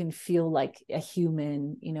you can feel like a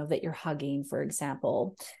human, that you're hugging, for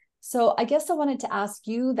example. So I guess I wanted to ask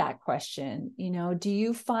you that question. Do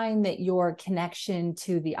you find that your connection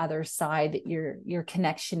to the other side, that your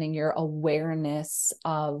connection and your awareness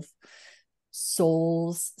of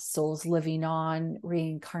souls living on,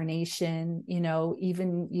 reincarnation,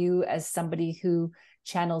 even you as somebody who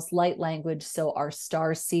channels light language, so our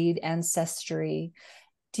star seed ancestry,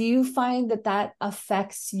 do you find that that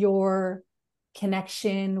affects your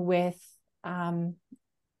connection with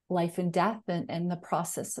life and death, and the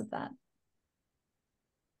process of that?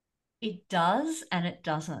 It does and it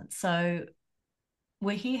doesn't. So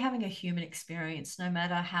we're here having a human experience, no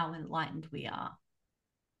matter how enlightened we are.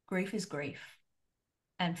 Grief is grief.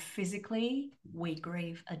 And physically, we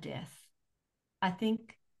grieve a death. I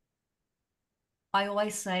think I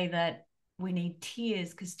always say that we need tears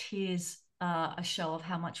because tears are a show of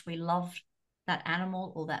how much we love that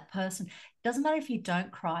animal or that person. It doesn't matter if you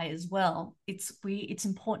don't cry as well. It's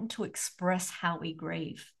important to express how we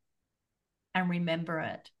grieve and remember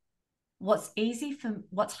it. What's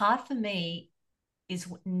hard for me is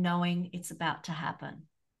knowing it's about to happen.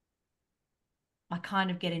 I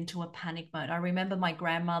kind of get into a panic mode. I remember my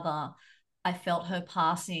grandmother, I felt her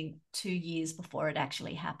passing 2 years before it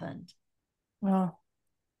actually happened. Oh,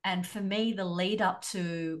 And for me, the lead up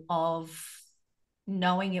to of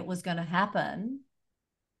knowing it was going to happen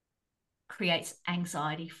creates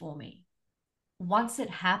anxiety for me. Once it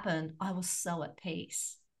happened, I was so at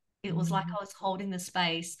peace. It was like mm. I was holding the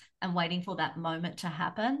space and waiting for that moment to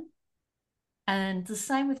happen. And the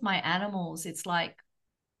same with my animals. It's like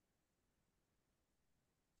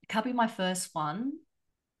Cubby, my first one,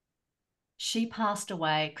 she passed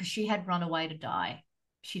away because she had run away to die.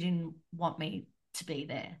 She didn't want me to be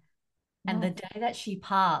there. And the Oh, day that she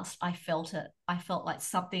passed, I felt it. I felt like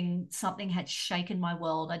something had shaken my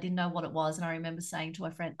world. I didn't know what it was. And I remember saying to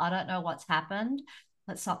a friend, I don't know what's happened,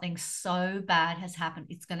 but something so bad has happened.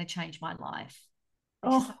 It's going to change my life.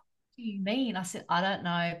 And she's like, oh, what do you mean? I said, I don't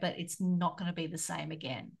know, but it's not going to be the same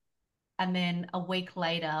again. And then a week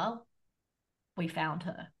later, we found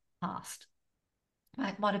her passed.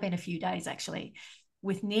 It might have been a few days actually.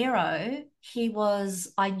 With Nero,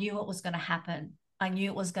 I knew it was going to happen. I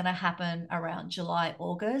knew it was going to happen around July,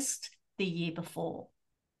 August the year before.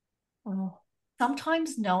 oh.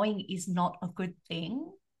 Sometimes knowing is not a good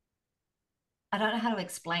thing. I don't know how to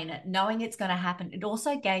explain it. Knowing it's going to happen, it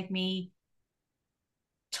also gave me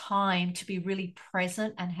time to be really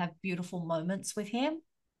present and have beautiful moments with him.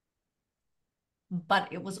 But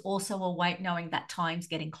it was also a weight knowing that time's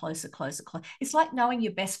getting closer, closer, closer. It's like knowing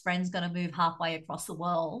your best friend's going to move halfway across the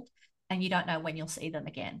world and you don't know when you'll see them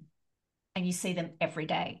again. And you see them every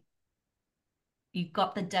day. You've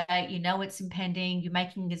got the date, you know it's impending, you're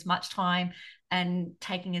making as much time and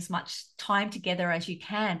taking as much time together as you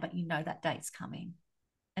can, but you know that date's coming.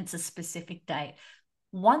 And it's a specific date.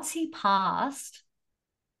 Once he passed,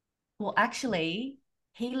 well, actually,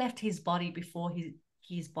 he left his body before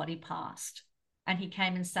his body passed. And he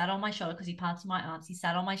came and sat on my shoulder because he passed my aunts. He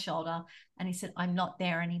sat on my shoulder and he said, I'm not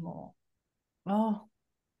there anymore. Oh,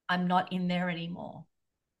 I'm not in there anymore.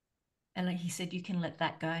 And he said, you can let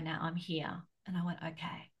that go now. I'm here. And I went,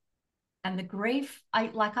 okay. And the grief,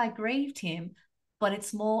 I grieved him, but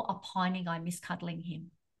it's more a pining. I miss cuddling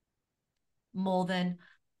him more than,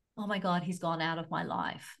 oh my God, he's gone out of my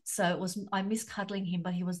life. So I miss cuddling him,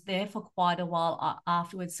 but he was there for quite a while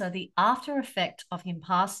afterwards. So the after effect of him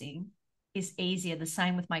passing is easier. The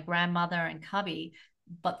same with my grandmother and Cubby,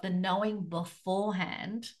 but the knowing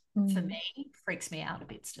beforehand for mm. me freaks me out a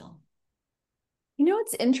bit still. You know,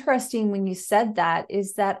 what's interesting when you said that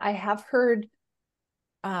is that I have heard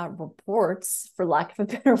reports, for lack of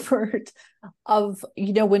a better word, of,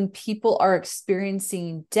 when people are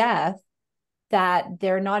experiencing death, that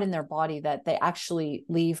they're not in their body, that they actually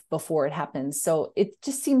leave before it happens. So it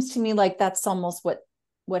just seems to me like that's almost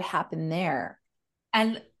what happened there.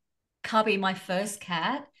 And Cubby, my first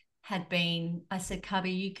cat, I said,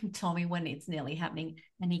 Cubby, you can tell me when it's nearly happening.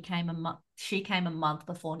 And she came a month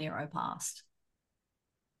before Nero passed.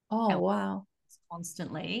 Oh, And wow.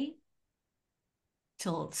 constantly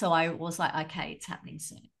so I was like, okay, it's happening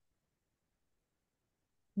soon.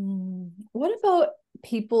 What about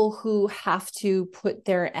people who have to put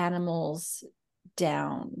their animals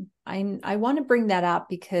down? I want to bring that up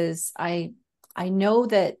because I know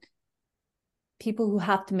that people who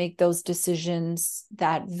have to make those decisions,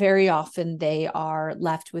 that very often they are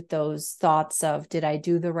left with those thoughts of, did I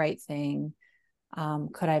do the right thing?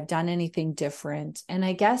 Could I have done anything different? And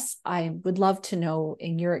I guess I would love to know,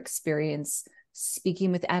 in your experience,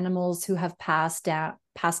 speaking with animals who have passed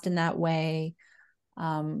in that way,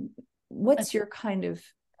 I, what's your kind of,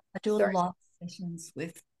 I do a sorry, lot of sessions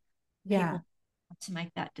with yeah. people to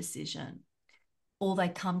make that decision, or they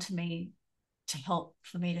come to me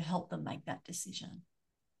for me to help them make that decision.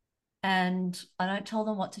 And I don't tell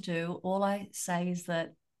them what to do. All I say is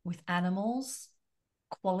that with animals,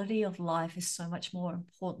 quality of life is so much more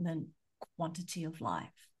important than quantity of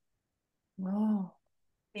life. Oh,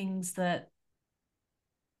 Things that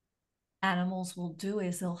animals will do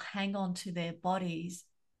is they'll hang on to their bodies,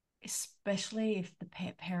 especially if the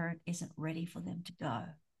pet parent isn't ready for them to go.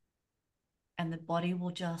 And the body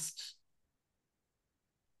will just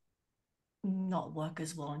not work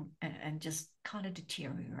as well and just kind of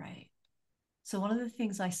deteriorate. So one of the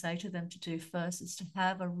things I say to them to do first is to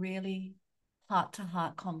have a really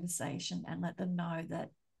heart-to-heart conversation and let them know that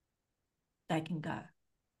they can go.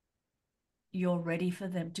 You're ready for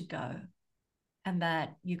them to go, and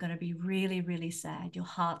that you're going to be really, really sad. Your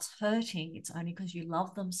heart's hurting. It's only because you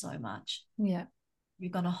love them so much. Yeah.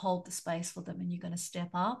 You're going to hold the space for them, and you're going to step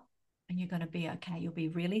up, and you're going to be okay. You'll be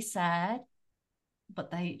really sad,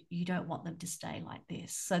 but you don't want them to stay like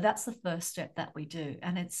this. So that's the first step that we do.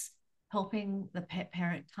 And it's helping the pet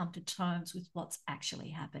parent come to terms with what's actually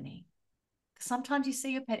happening. Sometimes you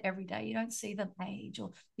see your pet every day, you don't see them age,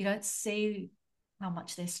 or you don't see how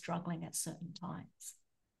much they're struggling at certain times.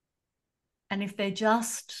 And if they're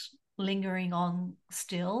just lingering on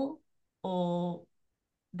still, or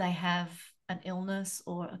they have an illness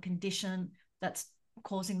or a condition that's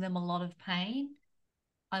causing them a lot of pain,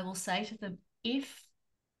 I will say to them, if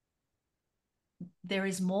there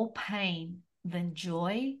is more pain than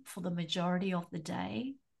joy for the majority of the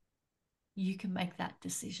day, you can make that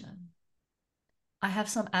decision. I have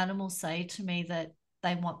some animals say to me that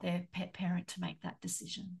they want their pet parent to make that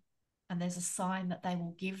decision. And there's a sign that they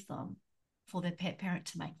will give them for their pet parent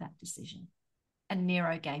to make that decision. And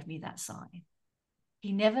Nero gave me that sign.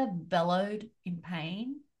 He never bellowed in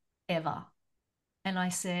pain, ever. And I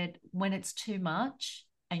said, when it's too much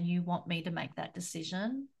and you want me to make that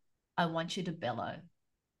decision, I want you to bellow.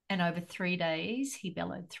 And over 3 days, he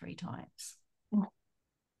bellowed 3 times. Mm-hmm.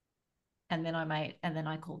 And then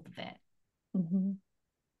I called the vet. Mm-hmm.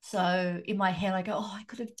 So in my head, I go, oh, I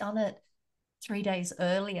could have done it 3 days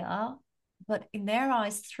earlier. But in their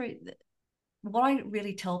eyes, what I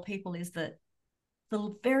really tell people is that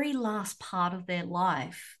the very last part of their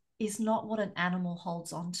life is not what an animal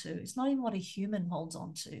holds on to. It's not even what a human holds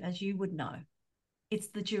on to, as you would know. It's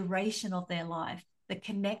the duration of their life, the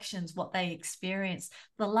connections, what they experience.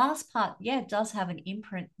 The last part, yeah, does have an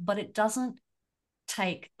imprint, but it doesn't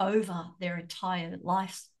take over their entire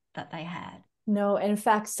life that they had. No, in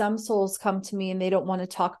fact, some souls come to me and they don't want to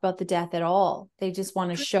talk about the death at all. They just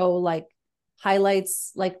want to show like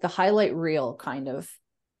highlights, like the highlight reel kind of.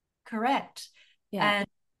 Correct. Yeah. And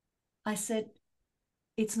I said,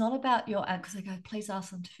 it's not about your, because they go, please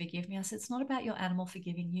ask them to forgive me. I said, it's not about your animal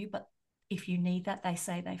forgiving you, but if you need that, they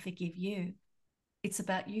say they forgive you. It's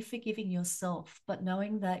about you forgiving yourself, but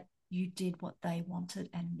knowing that you did what they wanted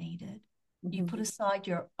and needed. Mm-hmm. You put aside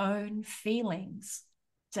your own feelings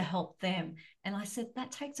to help them. And I said,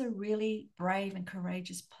 that takes a really brave and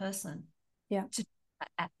courageous person to do that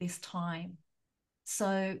at this time.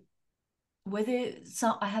 So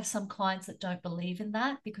I have some clients that don't believe in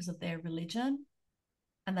that because of their religion,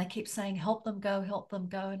 and they keep saying, help them go.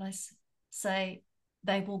 And I say,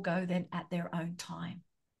 they will go then at their own time.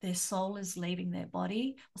 Their soul is leaving their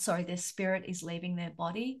body. Sorry, their spirit is leaving their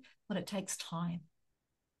body, but it takes time.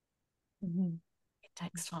 Mm-hmm. It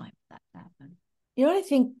takes time for that to happen. You know what I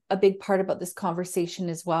think a big part about this conversation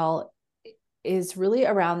as well is really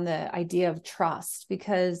around the idea of trust,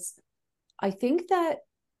 because I think that,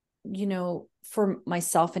 you know, for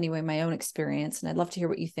myself anyway, my own experience, and I'd love to hear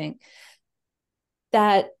what you think,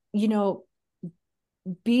 that, you know,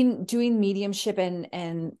 doing mediumship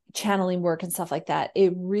and channeling work and stuff like that,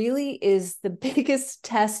 it really is the biggest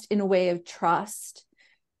test in a way of trust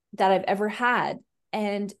that I've ever had.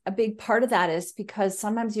 And a big part of that is because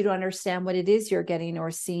sometimes you don't understand what it is you're getting or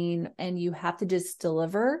seeing, and you have to just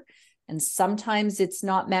deliver. And sometimes it's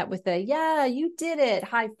not met with a, yeah, you did it,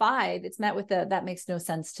 high five. It's met with a, that makes no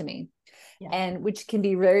sense to me. Yeah. And which can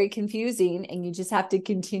be very confusing. And you just have to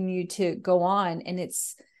continue to go on. And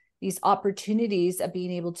it's these opportunities of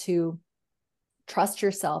being able to trust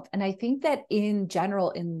yourself. And I think that in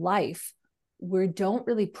general in life, we don't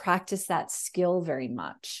really practice that skill very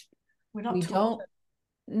much. We don't.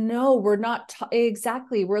 No, we're not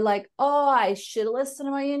exactly. We're like, oh, I should listen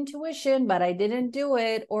to my intuition, but I didn't do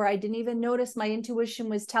it. Or I didn't even notice my intuition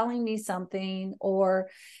was telling me something.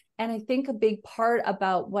 And I think a big part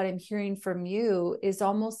about what I'm hearing from you is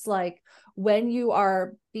almost like when you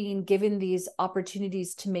are being given these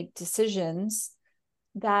opportunities to make decisions,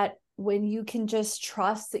 that when you can just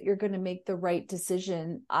trust that you're going to make the right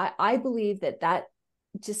decision, I believe that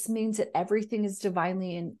just means that everything is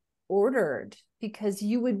divinely ordered, because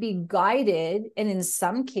you would be guided. And in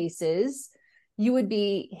some cases, you would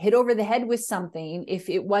be hit over the head with something if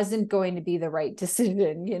it wasn't going to be the right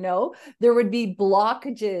decision. You know, there would be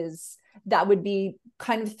blockages that would be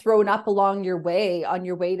kind of thrown up along your way on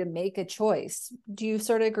your way to make a choice. Do you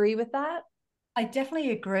sort of agree with that? I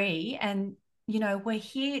definitely agree. And, you know, we're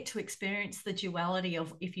here to experience the duality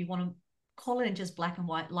of, if you want to call it in just black and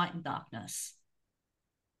white, light and darkness.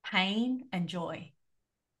 pain and joy,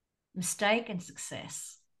 mistake and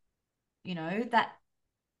success. That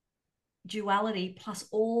duality plus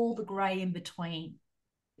all the gray in between.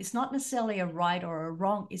 It's not necessarily a right or a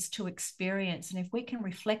wrong, it's to experience. And if we can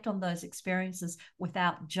reflect on those experiences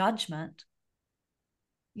without judgment,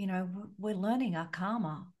 we're learning our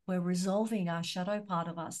karma, we're resolving our shadow part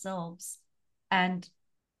of ourselves. And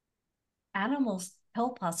animals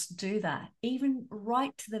help us do that, even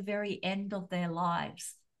right to the very end of their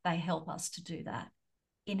lives. They help us to do that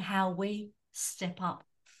in how we step up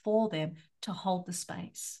for them to hold the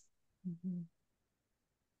space. Mm-hmm.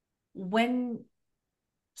 When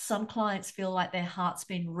some clients feel like their heart's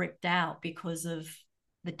been ripped out because of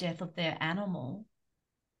the death of their animal,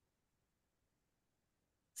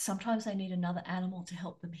 sometimes they need another animal to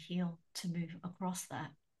help them heal, to move across that.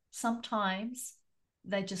 Sometimes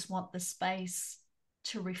they just want the space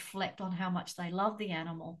to reflect on how much they love the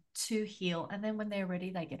animal, to heal. And then when they're ready,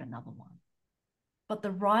 they get another one. But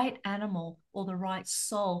the right animal or the right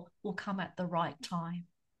soul will come at the right time.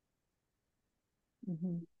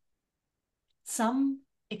 Mm-hmm. Some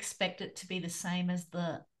expect it to be the same as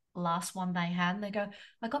the last one they had, and they go,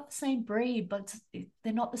 I got the same breed, but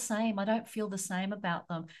they're not the same. I don't feel the same about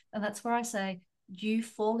them. And that's where I say, you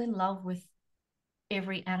fall in love with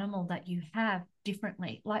every animal that you have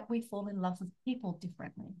differently, like we fall in love with people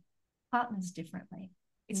differently, partners differently.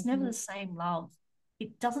 It's never the same love.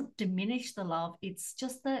 It doesn't diminish the love. It's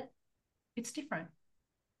just that it's different.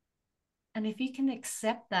 And if you can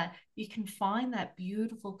accept that, you can find that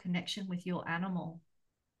beautiful connection with your animal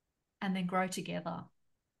and then grow together,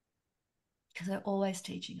 because they're always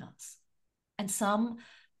teaching us. And some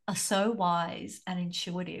are so wise and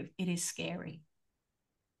intuitive, it is scary.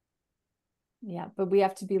 Yeah, but we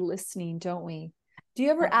have to be listening, don't we? Do you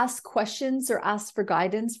ever ask questions or ask for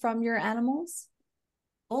guidance from your animals?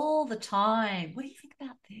 All the time. What do you think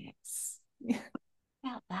about this?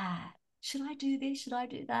 About that? Should I do this? Should I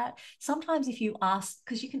do that? Sometimes if you ask,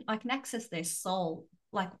 because I can access their soul.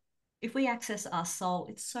 Like if we access our soul,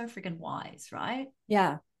 it's so freaking wise, right?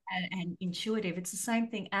 Yeah. And intuitive. It's the same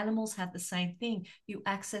thing. Animals have the same thing. You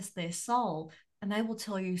access their soul and they will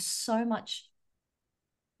tell you so much,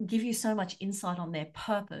 give you so much insight on their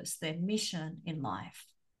purpose, their mission in life,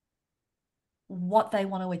 what they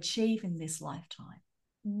want to achieve in this lifetime.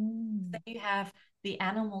 Then you have the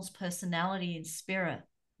animal's personality and spirit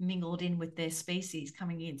mingled in with their species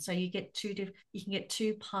coming in. So you can get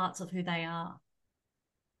two parts of who they are.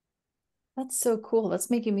 That's so cool. That's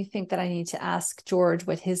making me think that I need to ask George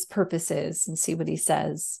what his purpose is and see what he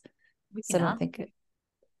says. So I don't think it.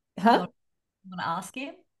 You Huh? want, you want to ask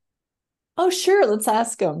him? Oh, sure. Let's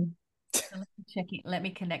ask him. So let me check it. Let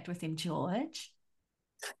me connect with him, George.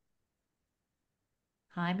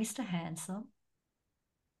 Hi, Mr. Handsome.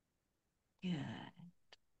 Good.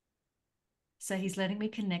 So he's letting me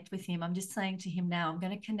connect with him. I'm just saying to him now, I'm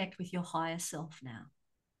going to connect with your higher self now.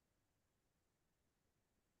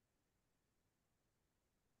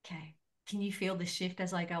 Okay. Can you feel the shift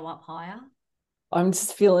as I go up higher? I'm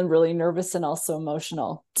just feeling really nervous and also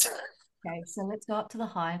emotional. Okay, so let's go up to the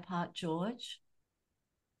higher part, George.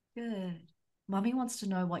 Good. Mummy wants to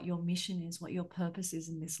know what your mission is, what your purpose is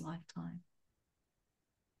in this lifetime.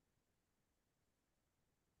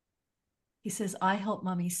 He says, I help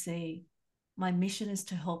Mummy see. My mission is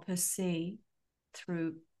to help her see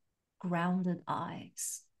through grounded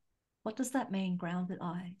eyes. What does that mean, grounded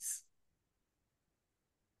eyes?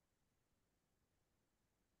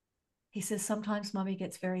 He says, sometimes Mummy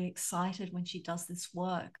gets very excited when she does this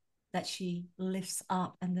work, that she lifts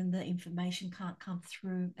up and then the information can't come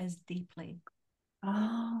through as deeply.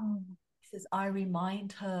 Oh. He says, I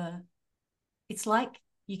remind her. It's like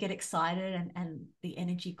you get excited and the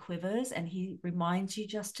energy quivers, and he reminds you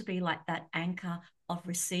just to be like that anchor of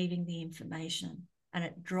receiving the information, and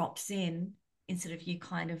it drops in instead of you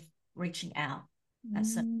kind of reaching out.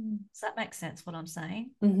 Does that make sense what I'm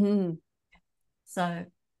saying? Mm-hmm. So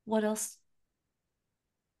what else?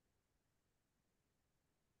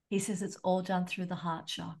 He says it's all done through the heart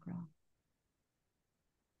chakra.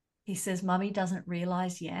 He says Mummy doesn't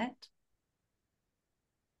realize yet,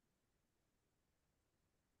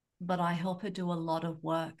 but I help her do a lot of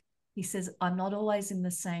work. He says, I'm not always in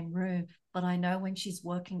the same room, but I know when she's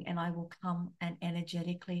working and I will come and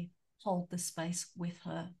energetically hold the space with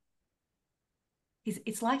her.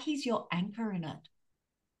 It's like he's your anchor in it.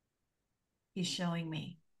 He's showing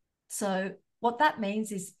me. So what that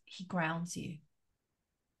means is he grounds you.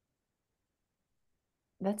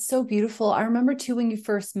 That's so beautiful. I remember too, when you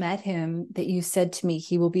first met him, that you said to me,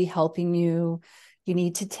 he will be helping you. You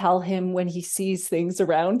need to tell him when he sees things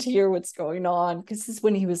around here, what's going on. Because this is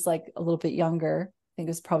when he was like a little bit younger. think it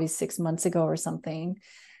was probably 6 months ago or something.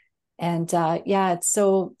 And yeah, it's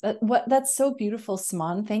that's so beautiful,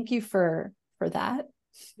 Simonne. Thank you for that.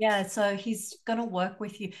 Yeah, so he's going to work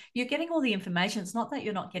with you. You're getting all the information. It's not that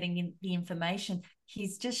you're not getting the information.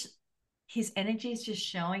 His energy is just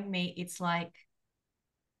showing me. It's like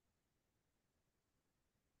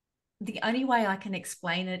the only way I can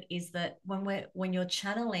explain it is that when you're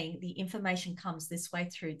channeling, the information comes this way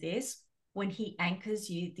through this. When he anchors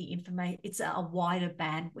you, the information, it's a wider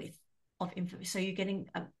bandwidth of information. So you're getting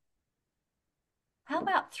how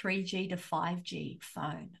about 3G to 5G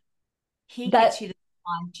phone? He That gets you to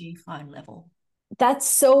 5G phone level. That's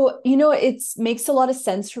so, it makes a lot of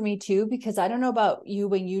sense for me too, because I don't know about you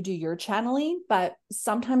when you do your channeling, but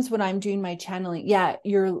sometimes when I'm doing my channeling, yeah,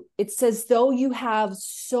 it's as though you have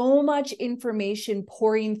so much information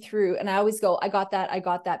pouring through. And I always go, I got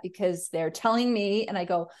that, because they're telling me, and I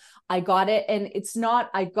go, I got it. And it's not,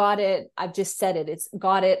 I got it, I've just said it. It's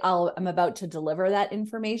got it. I'm about to deliver that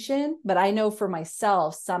information. But I know for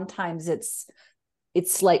myself, sometimes it's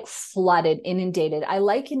like flooded, inundated. I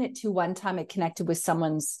liken it to one time I connected with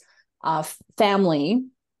someone's family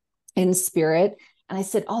in spirit. And I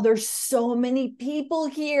said, oh, there's so many people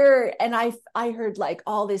here. And I heard like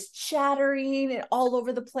all this chattering and all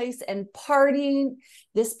over the place and partying.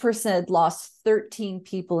 This person had lost 13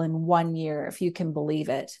 people in 1 year, if you can believe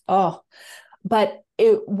it. Oh, but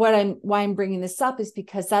why I'm bringing this up is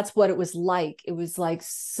because that's what it was like. It was like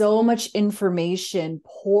so much information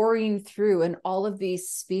pouring through and all of these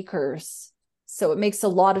speakers. So it makes a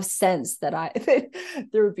lot of sense that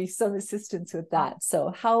there would be some assistance with that.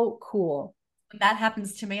 So how cool. When that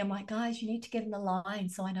happens to me, I'm like, guys, you need to get in the line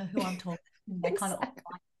so I know who I'm talking to. And they kind of like,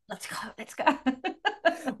 let's go.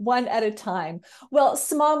 One at a time. Well,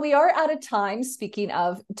 Simonne, we are out of time. Speaking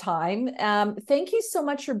of time, thank you so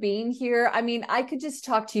much for being here. I mean, I could just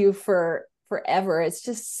talk to you for forever. It's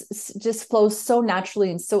just flows so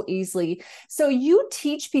naturally and so easily. So you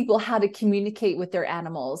teach people how to communicate with their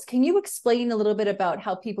animals. Can you explain a little bit about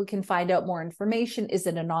how people can find out more information? Is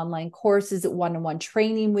it an online course? Is it one-on-one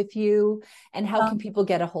training with you? And how can people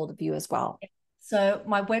get a hold of you as well? So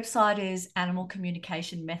my website is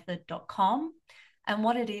animalcommunicationmethod.com. And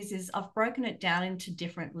what it is I've broken it down into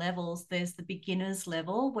different levels. There's the beginner's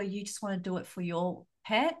level where you just want to do it for your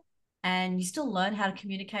pet and you still learn how to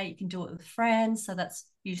communicate. You can do it with friends. So that's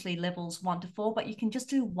usually levels 1 to 4, but you can just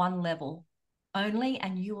do one level only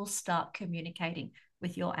and you will start communicating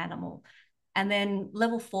with your animal. And then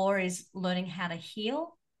level 4 is learning how to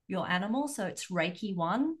heal your animal. So it's Reiki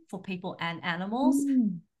 1 for people and animals.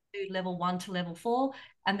 Do level 1 to level 4,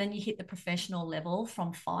 and then you hit the professional level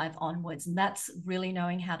from 5 onwards. And that's really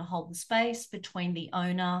knowing how to hold the space between the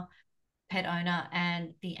owner, pet owner,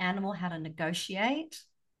 and the animal, how to negotiate.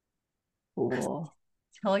 Cool.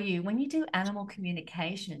 I tell you, when you do animal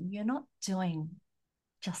communication, you're not doing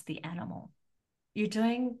just the animal. You're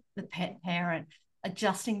doing the pet parent,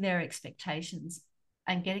 adjusting their expectations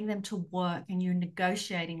and getting them to work, and you're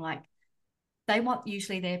negotiating like, they want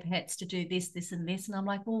usually their pets to do this, this, and this. And I'm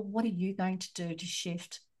like, well, what are you going to do to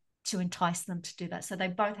shift to entice them to do that? So they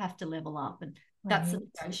both have to level up. And that's the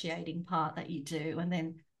negotiating part that you do. And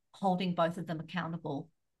then holding both of them accountable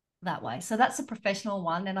that way. So that's a professional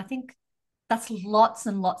one. And I think that's lots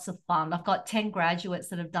and lots of fun. I've got 10 graduates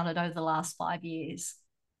that have done it over the last 5 years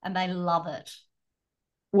and they love it.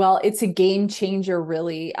 Well, it's a game changer,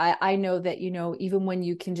 really. I know that, even when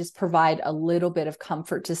you can just provide a little bit of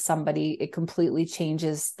comfort to somebody, it completely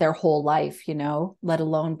changes their whole life, let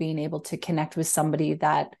alone being able to connect with somebody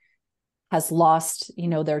that has lost,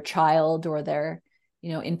 their child or their,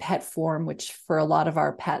 in pet form, which for a lot of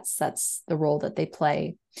our pets, that's the role that they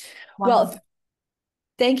play. Well,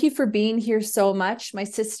 thank you for being here so much, my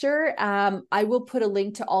sister. I will put a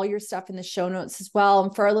link to all your stuff in the show notes as well.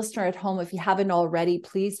 And for our listener at home, if you haven't already,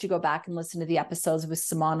 please do go back and listen to the episodes with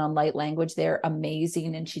Simonne on light language. They're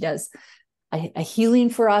amazing. And she does a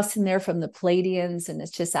healing for us in there from the Pleiadians. And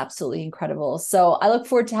it's just absolutely incredible. So I look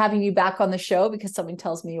forward to having you back on the show, because something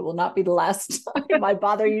tells me it will not be the last time I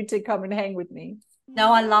bother you to come and hang with me.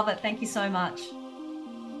 No, I love it. Thank you so much.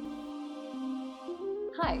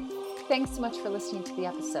 Hi. Thanks so much for listening to the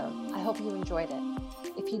episode. I hope you enjoyed it.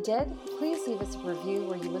 If you did, please leave us a review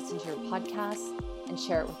where you listen to your podcast and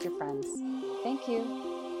share it with your friends. Thank you.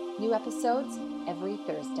 New episodes every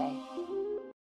Thursday.